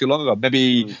too long ago.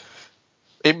 Maybe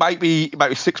it might be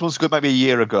 6 months ago, maybe a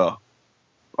year ago.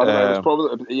 I don't know. It's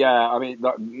probably I mean,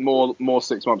 more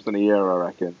 6 months than a year, I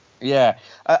reckon. Yeah,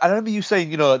 I remember you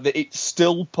saying, that it's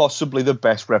still possibly the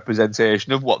best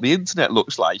representation of what the internet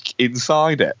looks like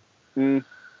inside it. Mm.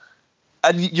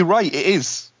 And you're right, it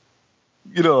is.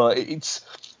 There's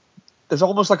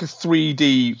almost like a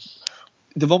 3D.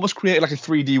 They've almost created like a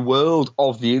 3D world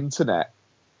of the internet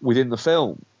within the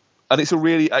film, and it's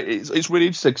really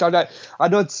interesting. Because I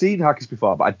know I'd seen Hackers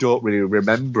before, but I don't really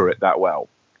remember it that well.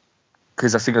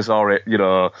 Because I think I saw it,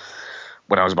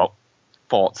 when I was about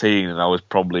 14, and I was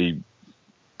probably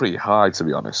pretty high, to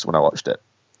be honest, when I watched it.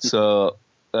 So,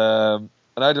 and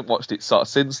I haven't watched it sort of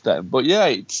since then. But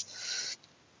yeah,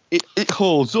 it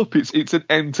holds up. It's an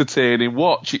entertaining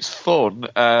watch. It's fun.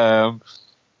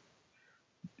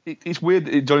 It's weird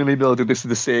that Johnny Lee Miller did this in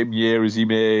the same year as he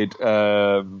made. It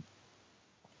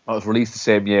was released the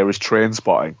same year as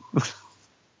Trainspotting.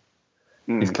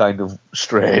 It's kind of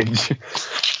strange.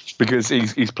 Because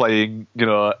he's playing, an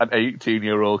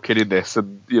 18-year-old kid in this,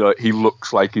 and he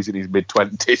looks like he's in his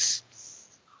mid-20s.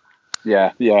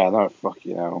 Yeah, no,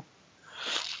 fucking hell.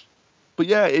 But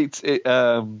yeah,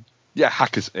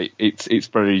 Hackers. It's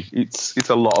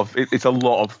a lot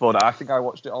of fun. I think I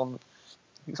watched it on.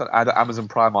 I think it's on either Amazon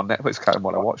Prime or Netflix. Can't remember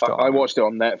what I watched it on. I watched it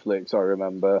on Netflix. I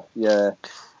remember. Yeah.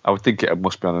 I would think it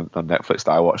must be on Netflix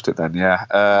that I watched it then. Yeah.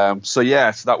 So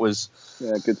that was.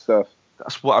 Yeah, good stuff.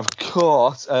 That's what I've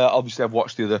caught. Obviously, I've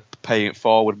watched the other Paying It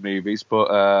Forward movies, but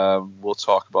we'll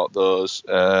talk about those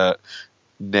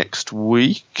next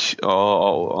week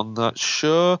on that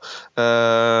show.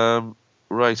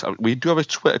 Right, we do have a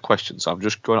Twitter question, so I'm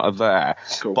just going out of there.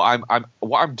 Cool. But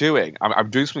I'm doing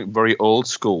something very old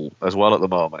school as well at the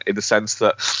moment, in the sense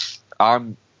that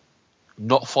I'm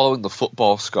not following the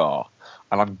football score,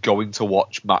 and I'm going to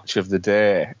watch Match of the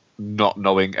Day, not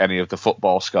knowing any of the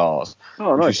football scores.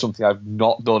 Oh, nice. Which is something I've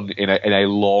not done in a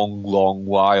long, long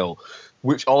while.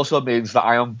 Which also means that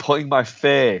I am putting my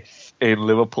faith in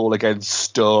Liverpool against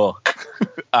Stoke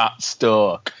at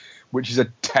Stoke, which is a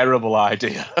terrible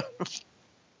idea.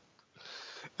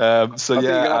 I think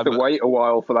you're going to have to wait a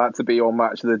while for that to be on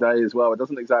Match of the Day as well. It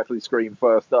doesn't exactly scream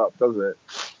first up, does it?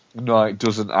 No, it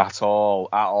doesn't at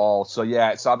all. So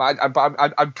yeah,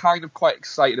 I'm kind of quite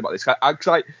excited about this.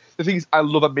 The thing is, I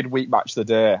love a midweek Match of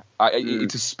the Day.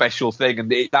 It's a special thing,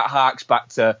 and that harks back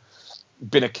to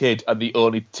being a kid, and the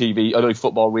only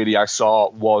football really I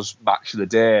saw was Match of the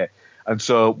Day. And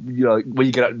so, when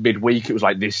you get out midweek, it was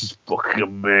like, this is fucking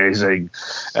amazing.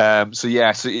 So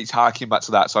it's harking back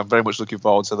to that. So I'm very much looking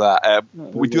forward to that.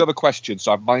 We do have a question,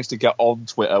 so I've managed to get on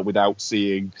Twitter without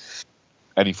seeing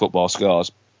any football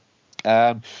scores.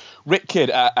 Rick Kidd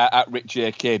at Rick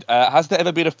J Kidd. Has there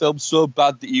ever been a film so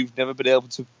bad that you've never been able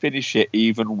to finish it,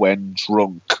 even when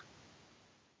drunk?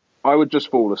 I would just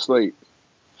fall asleep.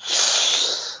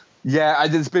 Yeah,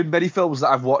 there's been many films that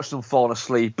I've watched and fallen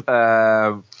asleep.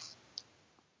 But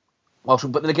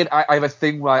then again, I have a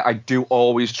thing where I do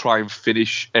always try and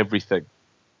finish everything.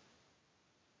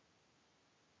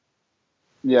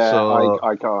 Yeah, so,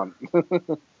 I can't.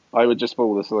 I would just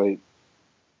fall asleep.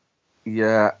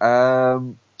 Yeah.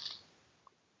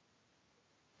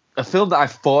 A film that I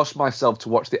forced myself to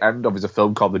watch the end of is a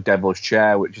film called The Devil's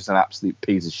Chair, which is an absolute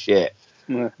piece of shit.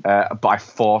 Yeah. But I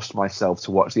forced myself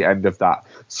to watch the end of that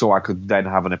so I could then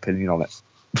have an opinion on it.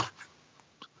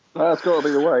 That's got to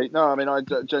be the way. No, I mean, I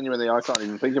genuinely can't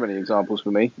even think of any examples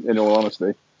for me, in all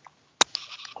honesty.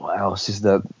 What else is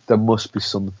there? There must be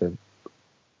something.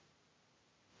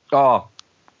 Oh,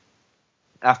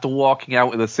 after walking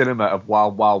out of the cinema of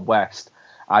Wild Wild West,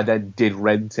 I then did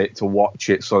rent it to watch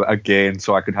it so I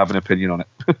could have an opinion on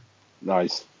it.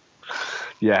 Nice.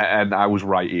 Yeah, and I was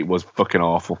right. It was fucking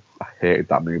awful. I hated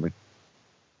that movie.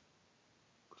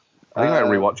 I think I might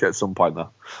rewatch it at some point, though.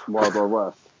 Wild Wild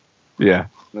West? Yeah.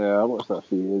 Yeah, I watched that a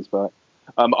few years back.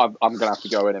 I'm going to have to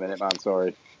go in a minute, man.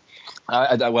 Sorry.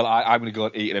 I'm going to go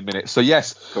and eat in a minute. So,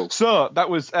 yes. Cool. So, that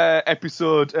was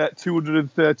episode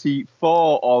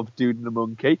 234 of Dude and the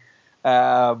Monkey.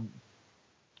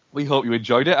 We hope you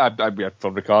enjoyed it. We had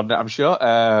fun recording it, I'm sure.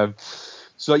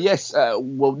 So, yes.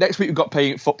 Well, next week we've got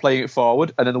Playing It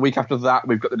Forward. And then the week after that,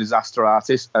 we've got The Disaster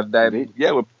Artist. And then,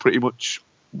 we're pretty much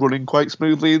running quite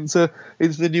smoothly into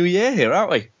the new year here,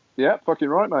 aren't we? Yeah, fucking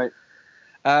right, mate.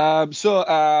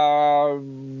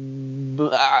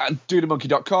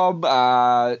 DudeTheMonkey.com,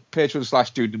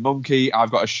 Patreon/DudeTheMonkey.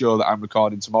 I've got a show that I'm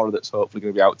recording tomorrow that's hopefully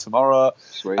going to be out tomorrow.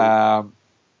 Sweet.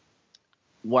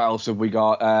 What else have we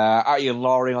got? At Ian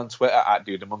Loring on Twitter, at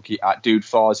DudeTheMonkey, at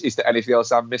DudeFors. Is there anything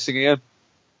else I'm missing, Ian?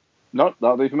 No,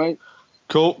 that'll do for me.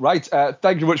 Cool. Right. Thank you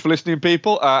very much for listening,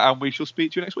 people, and we shall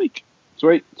speak to you next week.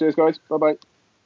 Sweet. Cheers, guys. Bye-bye.